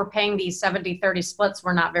ones that were paying these 70-30 splits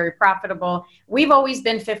were not very profitable. We've always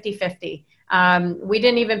been 50-50. We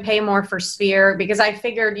didn't even pay more for Sphere because I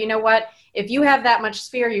figured, you know what, if you have that much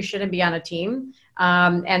Sphere, you shouldn't be on a team.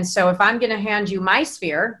 And so if I'm going to hand you my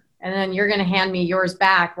Sphere and then you're going to hand me yours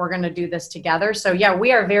back, we're going to do this together. So yeah,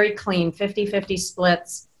 we are very clean, 50-50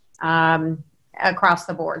 splits across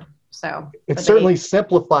the board. So it certainly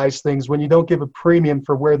simplifies things when you don't give a premium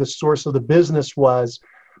for where the source of the business was.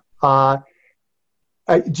 Do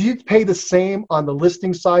you pay the same on the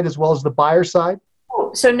listing side as well as the buyer side?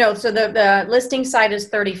 No. So the listing side is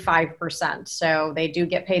 35%. So they do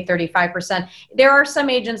get paid 35%. There are some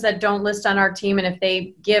agents that don't list on our team, and if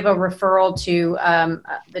they give a referral to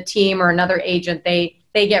the team or another agent, they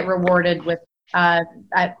get rewarded with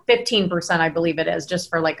at 15%, I believe it is, just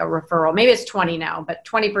for like a referral. Maybe it's 20 now, but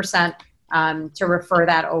 20% to refer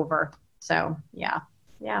that over. So yeah.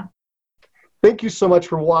 Thank you so much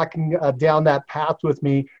for walking down that path with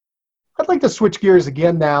me. I'd like to switch gears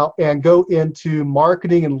again now and go into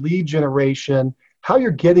marketing and lead generation, how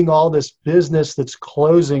you're getting all this business that's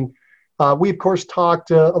closing. We, of course,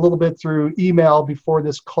 talked a little bit through email before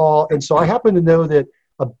this call. And so I happen to know that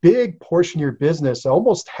a big portion of your business,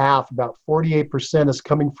 almost half, about 48%, is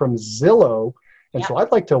coming from Zillow. And so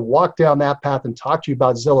I'd like to walk down that path and talk to you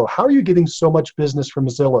about Zillow. How are you getting so much business from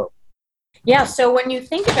Zillow? Yeah, so when you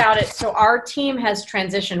think about it, so our team has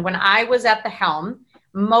transitioned. When I was at the helm,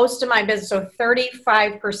 most of my business, so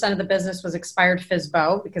 35% of the business was expired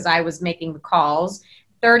FSBO because I was making the calls.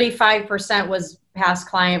 35% was past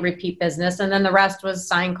client repeat business. And then the rest was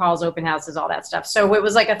sign calls, open houses, all that stuff. So it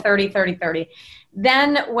was like a 30.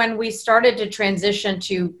 Then when we started to transition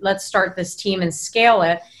to let's start this team and scale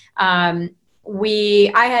it, I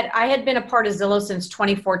had been a part of Zillow since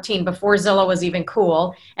 2014, before Zillow was even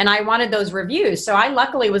cool, and I wanted those reviews. So I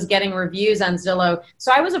luckily was getting reviews on Zillow.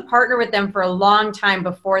 So I was a partner with them for a long time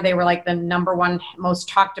before they were like the number one most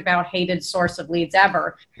talked about, hated source of leads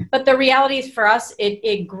ever. But the reality is for us,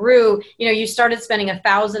 it grew. You know, you started spending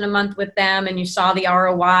 $1,000 a month with them and you saw the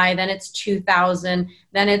ROI, then it's $2,000,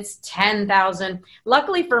 then it's $10,000.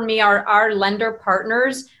 Luckily for me, our lender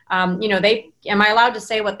partners, am I allowed to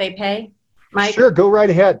say what they pay? Mike? Sure, go right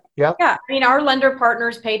ahead. Yeah. Yeah. I mean, our lender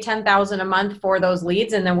partners pay $10,000 a month for those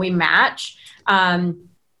leads, and then we match. And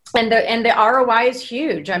the ROI is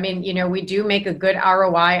huge. I mean, we do make a good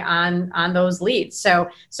ROI on those leads. So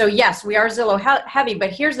yes, we are Zillow heavy, but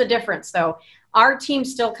here's the difference though. Our team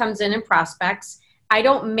still comes in and prospects. I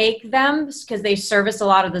don't make them because they service a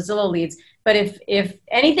lot of the Zillow leads. But if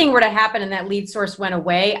anything were to happen and that lead source went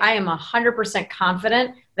away, I am 100%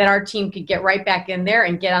 confident that our team could get right back in there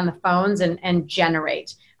and get on the phones and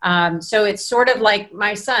generate. So it's sort of like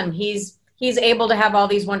my son. He's able to have all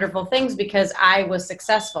these wonderful things because I was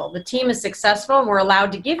successful. The team is successful, and we're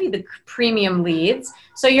allowed to give you the premium leads.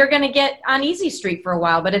 So you're going to get on easy street for a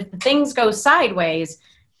while. But if things go sideways,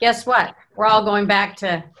 guess what? We're all going back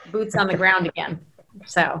to boots on the ground again.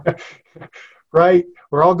 So. Right.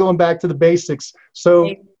 We're all going back to the basics. So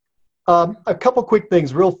a couple quick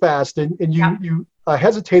things real fast. And you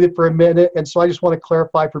hesitated for a minute. And so I just want to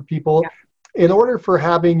clarify for people, in order for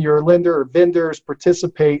having your lender or vendors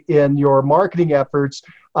participate in your marketing efforts,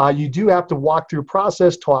 you do have to walk through a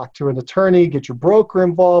process, talk to an attorney, get your broker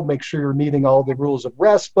involved, make sure you're meeting all the rules of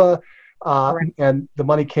RESPA. And the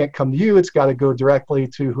money can't come to you. It's got to go directly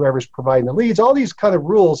to whoever's providing the leads. All these kind of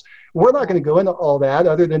rules. We're not going to go into all that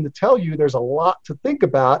other than to tell you there's a lot to think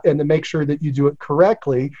about and to make sure that you do it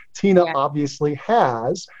correctly. Tina obviously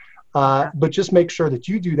has, but just make sure that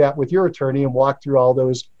you do that with your attorney and walk through all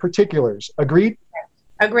those particulars. Agreed?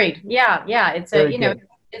 Agreed. Yeah. It's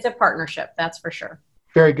it's a partnership. That's for sure.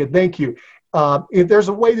 Very good. Thank you. If there's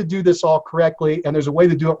a way to do this all correctly and there's a way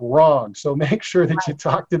to do it wrong. So make sure that you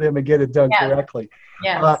talk to them and get it done correctly.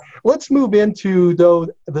 Yes. Let's move into, though,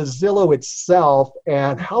 the Zillow itself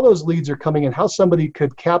and how those leads are coming in, how somebody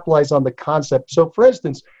could capitalize on the concept. So, for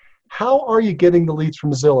instance, how are you getting the leads from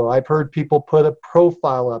Zillow? I've heard people put a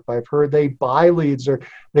profile up. I've heard they buy leads, or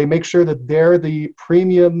they make sure that they're the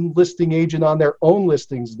premium listing agent on their own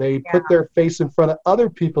listings. They put their face in front of other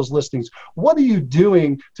people's listings. What are you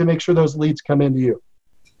doing to make sure those leads come into you?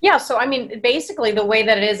 Yeah, so I mean, basically the way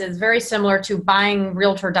that it is very similar to buying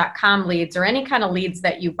Realtor.com leads or any kind of leads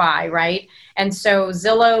that you buy, right? And so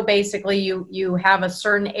Zillow, basically you have a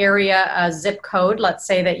certain area, a zip code, let's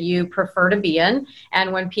say, that you prefer to be in.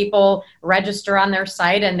 And when people register on their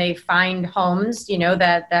site and they find homes,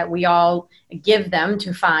 that we all give them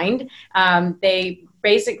to find, they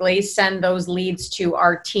basically send those leads to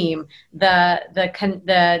our team.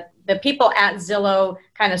 The people at Zillow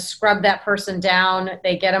kind of scrub that person down.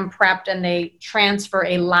 They get them prepped and they transfer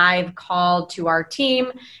a live call to our team.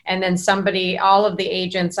 And then all of the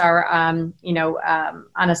agents are, on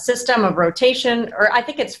a system of rotation, or I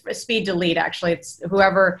think it's speed to lead. Actually, it's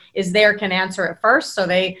whoever is there can answer it first. So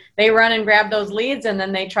they run and grab those leads, and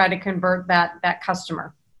then they try to convert that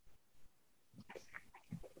customer.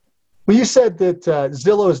 Well, you said that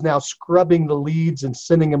Zillow is now scrubbing the leads and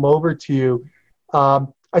sending them over to you.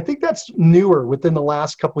 I think that's newer within the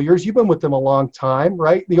last couple of years. You've been with them a long time,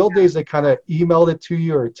 right? In the old days, they kind of emailed it to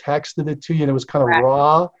you or texted it to you, and it was kind of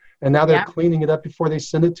raw. And now they're cleaning it up before they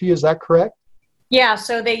send it to you. Is that correct? Yeah,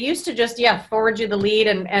 so they used to just forward you the lead,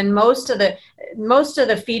 and most of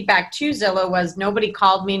the feedback to Zillow was nobody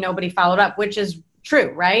called me, nobody followed up, which is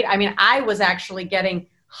true, right? I mean, I was actually getting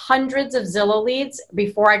hundreds of Zillow leads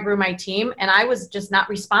before I grew my team, and I was just not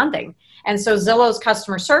responding. And so Zillow's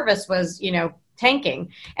customer service was,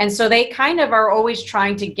 tanking. And so they kind of are always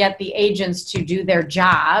trying to get the agents to do their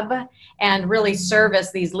job and really service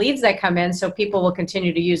these leads that come in so people will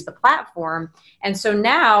continue to use the platform. And so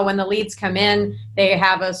now when the leads come in, they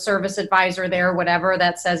have a service advisor there, whatever,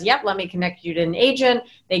 that says, yep, let me connect you to an agent.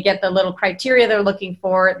 They get the little criteria they're looking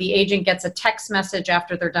for. The agent gets a text message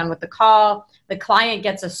after they're done with the call. The client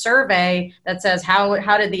gets a survey that says, how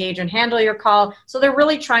did the agent handle your call? So they're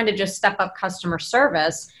really trying to just step up customer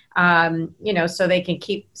service, so they can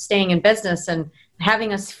keep staying in business and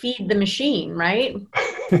having us feed the machine, right?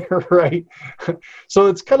 Right. So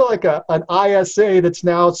it's kind of like an ISA that's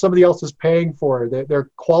now somebody else is paying for. They're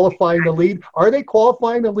qualifying the lead. Are they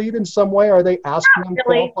qualifying the lead in some way? Are they asking them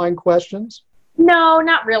qualifying questions? No,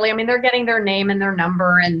 not really. I mean, they're getting their name and their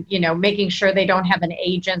number and, making sure they don't have an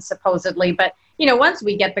agent supposedly. But, once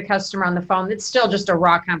we get the customer on the phone, it's still just a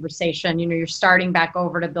raw conversation. You're starting back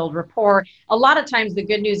over to build rapport. A lot of times the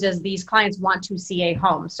good news is these clients want to see a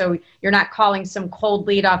home. So you're not calling some cold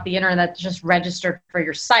lead off the internet that's just registered for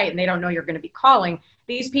your site and they don't know you're going to be calling.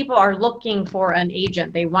 These people are looking for an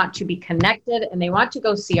agent. They want to be connected and they want to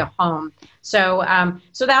go see a home. So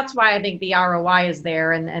that's why I think the ROI is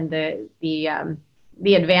there and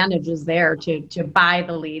the advantage is there to buy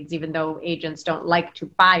the leads, even though agents don't like to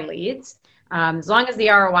buy leads. As long as the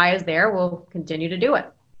ROI is there, we'll continue to do it.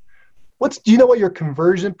 Do you know what your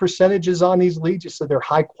conversion percentage is on these leads? You said they're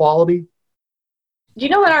high quality. Do you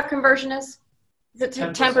know what our conversion is? Is it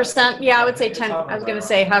 10%? Yeah, I would say 10. I was going to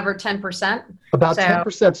say hover 10%. About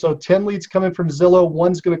 10%. So 10 leads coming from Zillow,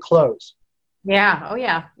 one's going to close. Yeah. Oh,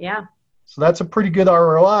 yeah. Yeah. So that's a pretty good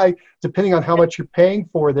ROI, depending on how much you're paying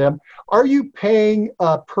for them. Are you paying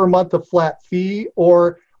per month a flat fee?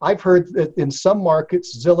 Or I've heard that in some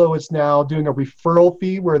markets, Zillow is now doing a referral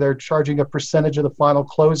fee where they're charging a percentage of the final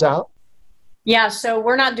closeout. Yeah, so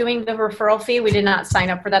we're not doing the referral fee. We did not sign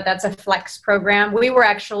up for that. That's a flex program. We were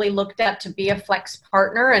actually looked at to be a flex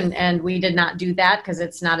partner, and we did not do that because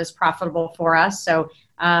it's not as profitable for us. So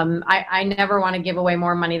I never want to give away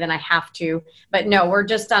more money than I have to. But no, we're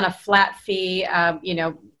just on a flat fee,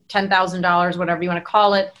 $10,000, whatever you want to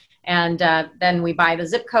call it. And then we buy the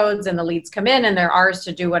zip codes and the leads come in and they're ours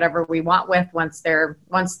to do whatever we want with once they're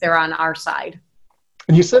on our side.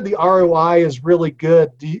 And you said the ROI is really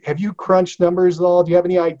good. Have you crunched numbers at all? Do you have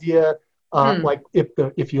any idea, like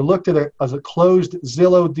if you looked at it as a closed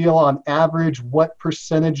Zillow deal on average, what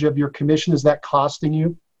percentage of your commission is that costing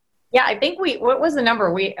you? Yeah, I think what was the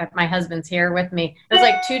number? My husband's here with me. It was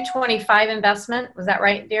like 225 investment. Was that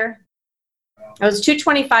right, dear? It was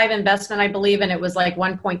 225 investment, I believe, and it was like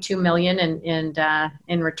 1.2 million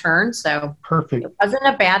in return. So perfect. It wasn't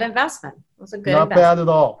a bad investment. It was a good investment. Not bad at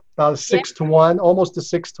all. About a 6 to 1, almost a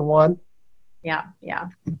 6 to 1. Yeah, yeah.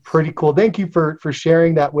 Pretty cool. Thank you for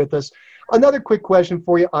sharing that with us. Another quick question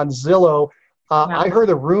for you on Zillow. I heard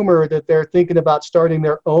a rumor that they're thinking about starting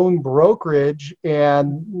their own brokerage,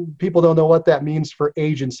 and people don't know what that means for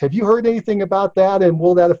agents. Have you heard anything about that, and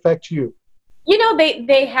will that affect you?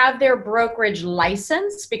 They have their brokerage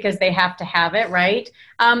license because they have to have it, right?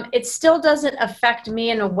 It still doesn't affect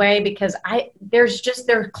me in a way because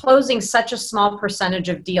they're closing such a small percentage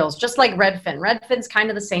of deals, just like Redfin. Redfin's kind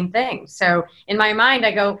of the same thing. So in my mind,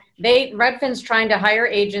 I go, Redfin's trying to hire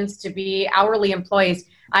agents to be hourly employees.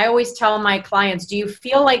 I always tell my clients, do you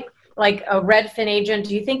feel like a Redfin agent,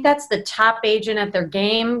 do you think that's the top agent at their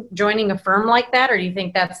game joining a firm like that? Or do you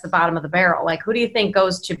think that's the bottom of the barrel? Like, who do you think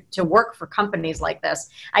goes to work for companies like this?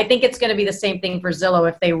 I think it's going to be the same thing for Zillow.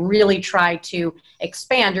 If they really try to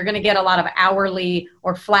expand, you're going to get a lot of hourly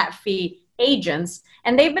or flat fee agents.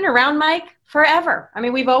 And they've been around, Mike, forever. I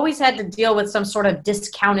mean, we've always had to deal with some sort of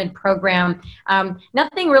discounted program.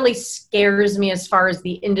 Nothing really scares me as far as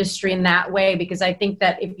the industry in that way, because I think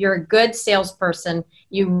that if you're a good salesperson,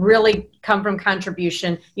 you really come from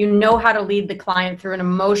contribution, you know how to lead the client through an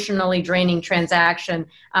emotionally draining transaction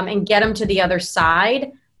and get them to the other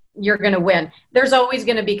side, you're going to win. There's always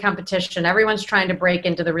going to be competition. Everyone's trying to break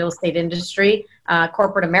into the real estate industry.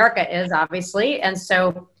 Corporate America is, obviously. And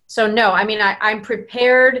so no, I mean, I'm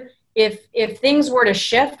prepared. If things were to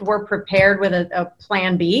shift, we're prepared with a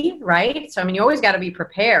plan B, right? So, I mean, you always got to be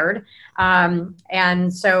prepared.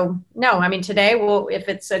 And so, no, I mean, today, if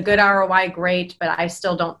it's a good ROI, great, but I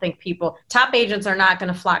still don't think top agents are not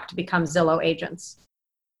going to flock to become Zillow agents.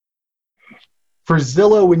 For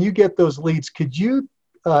Zillow, when you get those leads, could you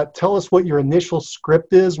tell us what your initial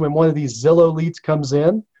script is when one of these Zillow leads comes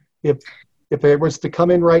in? If it was to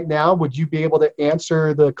come in right now, would you be able to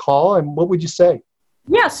answer the call, and what would you say?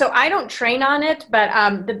 Yeah, so I don't train on it,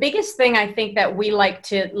 but the biggest thing I think that we like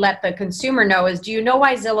to let the consumer know is, do you know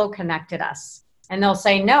why Zillow connected us? And they'll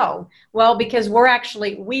say no. Well, because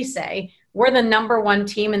we say we're the number one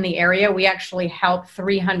team in the area. We actually help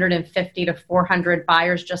 350 to 400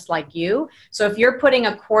 buyers just like you. So if you're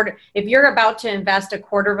if you're about to invest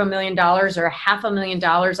 $250,000 or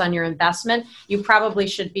 $500,000 on your investment, you probably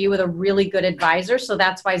should be with a really good advisor. So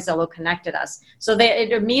that's why Zillow connected us. So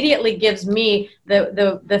it immediately gives me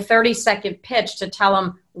the 30-second pitch to tell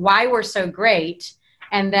them why we're so great,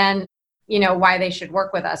 and then why they should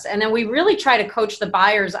work with us. And then we really try to coach the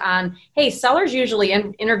buyers on, hey, sellers usually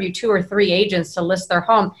interview 2 or 3 agents to list their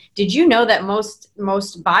home. Did you know that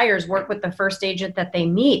most buyers work with the first agent that they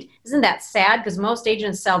meet? Isn't that sad? Because most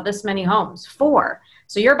agents sell this many homes, 4.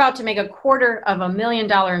 So you're about to make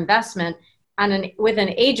 $250,000 investment with an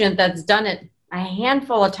agent that's done it a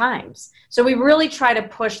handful of times. So we really try to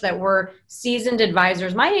push that we're seasoned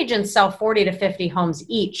advisors. My agents sell 40 to 50 homes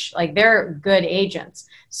each. Like, they're good agents.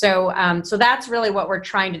 So that's really what we're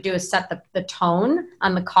trying to do, is set the tone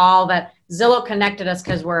on the call that Zillow connected us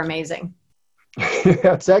because we're amazing.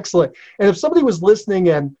 That's excellent. And if somebody was listening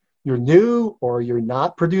and you're new or you're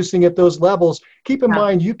not producing at those levels, keep in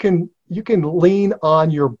mind you can lean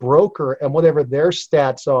on your broker and whatever their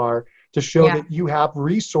stats are to show that you have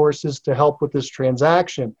resources to help with this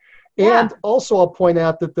transaction. And also, I'll point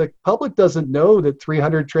out that the public doesn't know that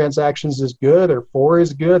 300 transactions is good or 4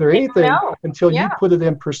 is good or anything until you put it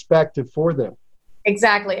in perspective for them.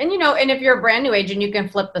 Exactly. And, and if you're a brand new agent, you can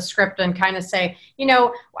flip the script and kind of say,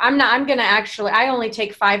 I only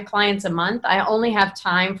take 5 clients a month. I only have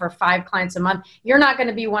time for 5 clients a month. You're not going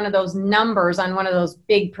to be one of those numbers on one of those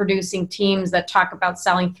big producing teams that talk about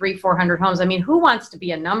selling 300-400 homes. I mean, who wants to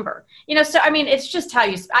be a number? So, it's just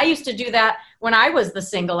I used to do that when I was the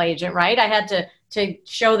single agent, right? I had to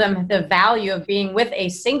show them the value of being with a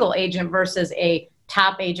single agent versus a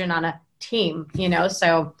top agent on a team,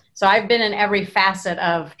 So I've been in every facet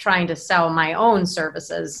of trying to sell my own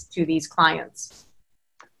services to these clients.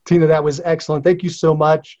 Tina, that was excellent. Thank you so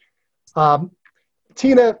much.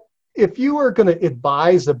 Tina, if you were going to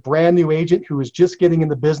advise a brand new agent who is just getting in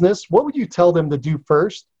the business, what would you tell them to do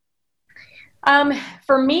first?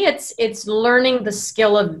 For me, it's learning the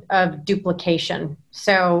skill of duplication.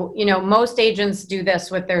 So, most agents do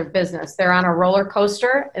this with their business. They're on a roller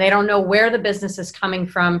coaster and they don't know where the business is coming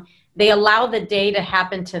from. They allow the day to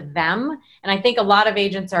happen to them. And I think a lot of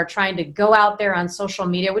agents are trying to go out there on social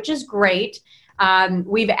media, which is great.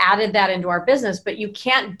 We've added that into our business, but you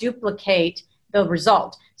can't duplicate the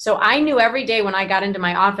result. So I knew every day when I got into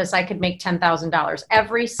my office, I could make $10,000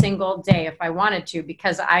 every single day if I wanted to,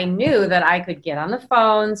 because I knew that I could get on the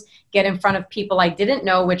phones, get in front of people I didn't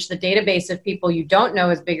know, which the database of people you don't know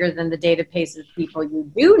is bigger than the database of people you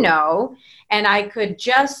do know. And I could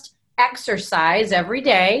just exercise every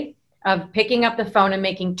day of picking up the phone and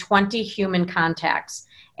making 20 human contacts,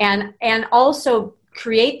 and also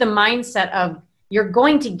create the mindset of you're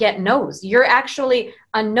going to get no's. You're actually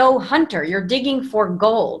a no hunter. You're digging for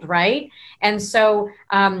gold, right? And so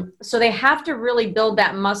they have to really build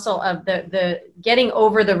that muscle of the getting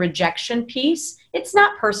over the rejection piece. It's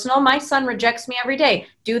not personal. My son rejects me every day.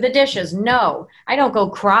 Do the dishes. No, I don't go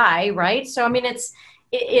cry, right? So,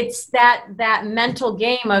 it's that mental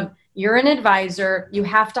game of, you're an advisor. You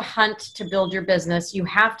have to hunt to build your business. You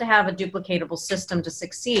have to have a duplicatable system to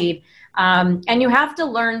succeed. And you have to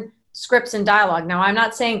learn scripts and dialogue. Now, I'm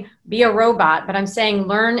not saying be a robot, but I'm saying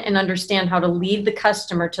learn and understand how to lead the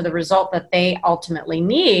customer to the result that they ultimately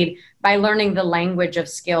need by learning the language of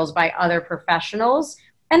skills by other professionals.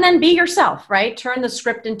 And then be yourself, right? Turn the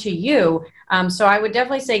script into you. So I would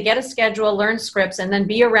definitely say get a schedule, learn scripts, and then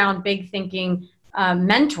be around big thinking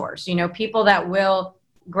mentors, people that will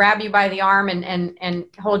grab you by the arm and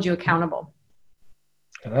hold you accountable.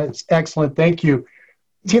 That's excellent. Thank you.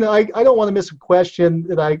 Tina, I don't want to miss a question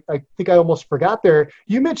that I think I almost forgot there.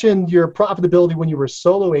 You mentioned your profitability when you were a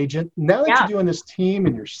solo agent. Now that you're doing this team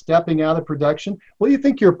and you're stepping out of production, what do you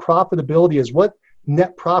think your profitability is? What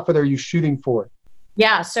net profit are you shooting for?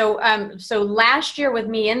 Yeah, so last year with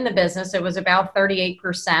me in the business, it was about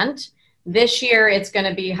 38%. This year, it's going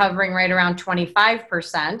to be hovering right around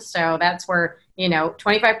 25%. So that's where,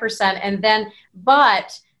 25%. And then,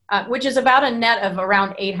 which is about a net of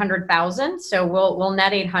around 800,000. So we'll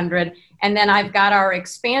net 800. And then I've got our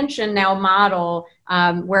expansion now model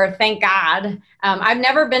where, thank God, I've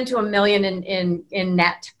never been to $1 million in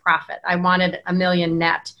net profit. I wanted $1 million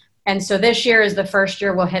net. And so this year is the first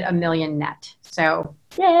year we'll hit $1 million net. So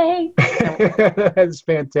Yay! That is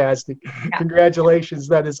fantastic. Yeah. Congratulations.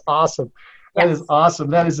 That is awesome. That Yes. is awesome.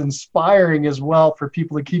 That is inspiring as well for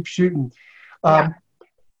people to keep shooting. Yeah.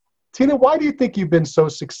 Tina, why do you think you've been so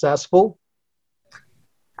successful?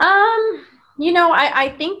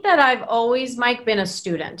 I think that I've always, Mike, been a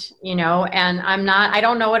student, and I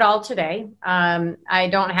don't know it all today. I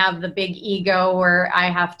don't have the big ego where I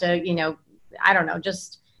have to, I don't know,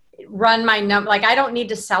 just run my number. Like, I don't need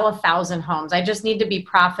to sell 1,000 homes. I just need to be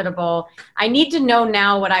profitable. I need to know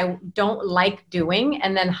now what I don't like doing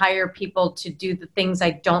and then hire people to do the things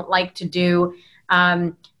I don't like to do.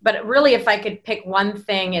 But really, if I could pick one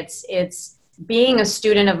thing, it's being a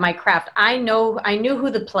student of my craft. I knew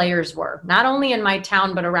who the players were, not only in my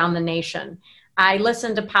town, but around the nation. I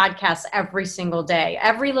listened to podcasts every single day.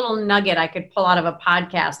 Every little nugget I could pull out of a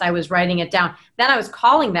podcast, I was writing it down. Then I was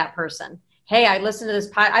calling that person. Hey, I listened to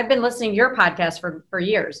this I've been listening to your podcast for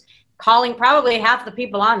years, calling probably half the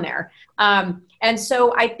people on there. And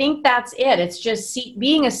so I think that's it. It's just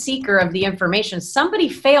being a seeker of the information. Somebody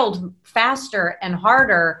failed faster and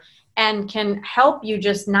harder and can help you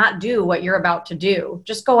just not do what you're about to do.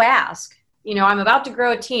 Just go ask. I'm about to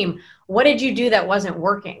grow a team. What did you do that wasn't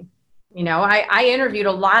working? I interviewed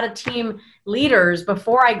a lot of team leaders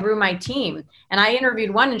before I grew my team. And I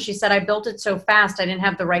interviewed one and she said, I built it so fast, I didn't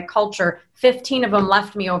have the right culture. 15 of them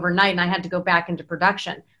left me overnight and I had to go back into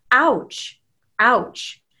production. Ouch.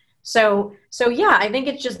 Ouch. So yeah, I think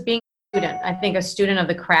it's just being a student. I think a student of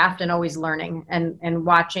the craft and always learning and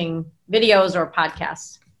watching videos or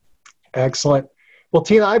podcasts. Excellent. Well,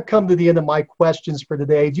 Tina, I've come to the end of my questions for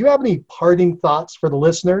today. Do you have any parting thoughts for the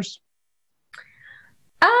listeners?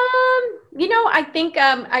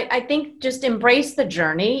 I think just embrace the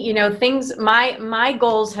journey. My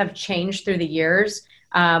goals have changed through the years.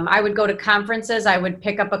 I would go to conferences. I would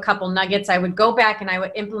pick up a couple nuggets. I would go back and I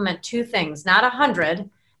would implement 2 things, not 100,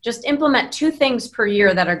 just implement 2 things per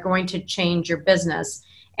year that are going to change your business.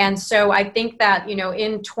 And so I think that,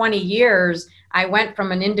 in 20 years, I went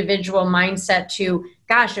from an individual mindset to,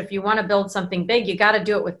 gosh, if you want to build something big, you got to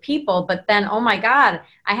do it with people. But then, oh my God,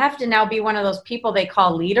 I have to now be one of those people they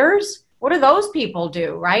call leaders. What do those people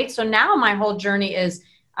do, right? So now my whole journey is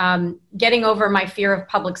getting over my fear of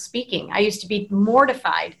public speaking. I used to be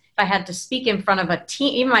mortified if I had to speak in front of a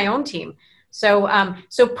team, even my own team. So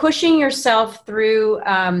pushing yourself through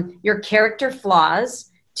your character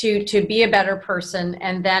flaws to be a better person.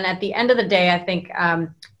 And then at the end of the day, I think,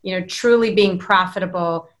 truly being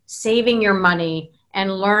profitable, saving your money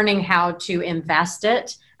and learning how to invest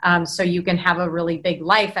it. So you can have a really big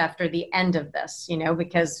life after the end of this,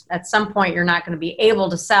 because at some point you're not going to be able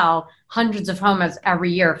to sell hundreds of homes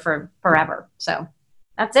every year for forever. So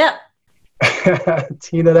that's it.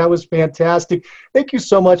 Tina, that was fantastic. Thank you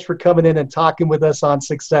so much for coming in and talking with us on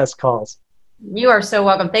Success Calls. You are so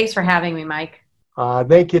welcome. Thanks for having me, Mike.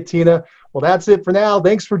 Thank you, Tina. Well, that's it for now.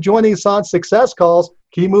 Thanks for joining us on Success Calls.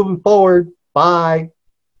 Keep moving forward. Bye.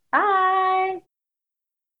 Bye.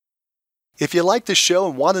 If you like the show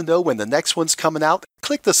and want to know when the next one's coming out,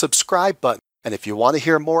 click the subscribe button. And if you want to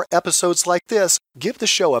hear more episodes like this, give the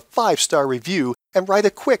show a 5-star review and write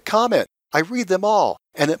a quick comment. I read them all,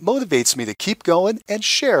 and it motivates me to keep going and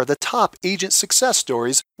share the top agent success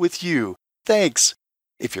stories with you. Thanks.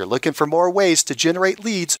 If you're looking for more ways to generate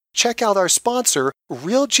leads, check out our sponsor,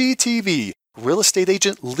 RealGTV, Real Estate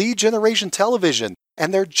Agent Lead Generation Television,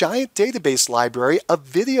 and their giant database library of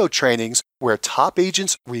video trainings where top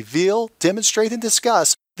agents reveal, demonstrate, and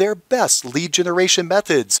discuss their best lead generation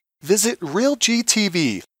methods. Visit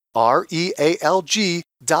RealGTV, REALG.TV.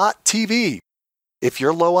 If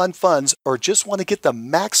you're low on funds or just want to get the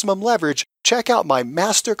maximum leverage, check out my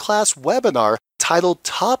masterclass webinar titled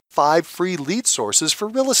Top 5 Free Lead Sources for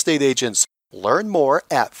Real Estate Agents. Learn more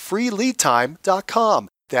at freeleadtime.com.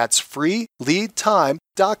 That's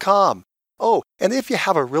freeleadtime.com. Oh, and if you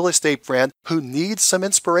have a real estate friend who needs some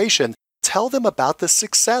inspiration, tell them about the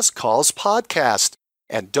Success Calls podcast.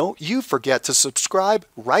 And don't you forget to subscribe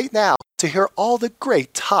right now to hear all the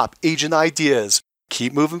great top agent ideas.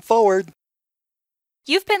 Keep moving forward.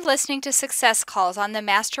 You've been listening to Success Calls on the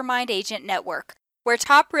Mastermind Agent Network, where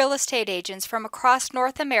top real estate agents from across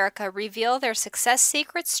North America reveal their success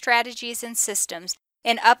secrets, strategies, and systems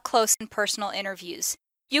in up-close and personal interviews.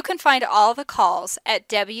 You can find all the calls at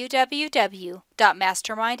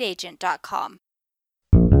www.mastermindagent.com.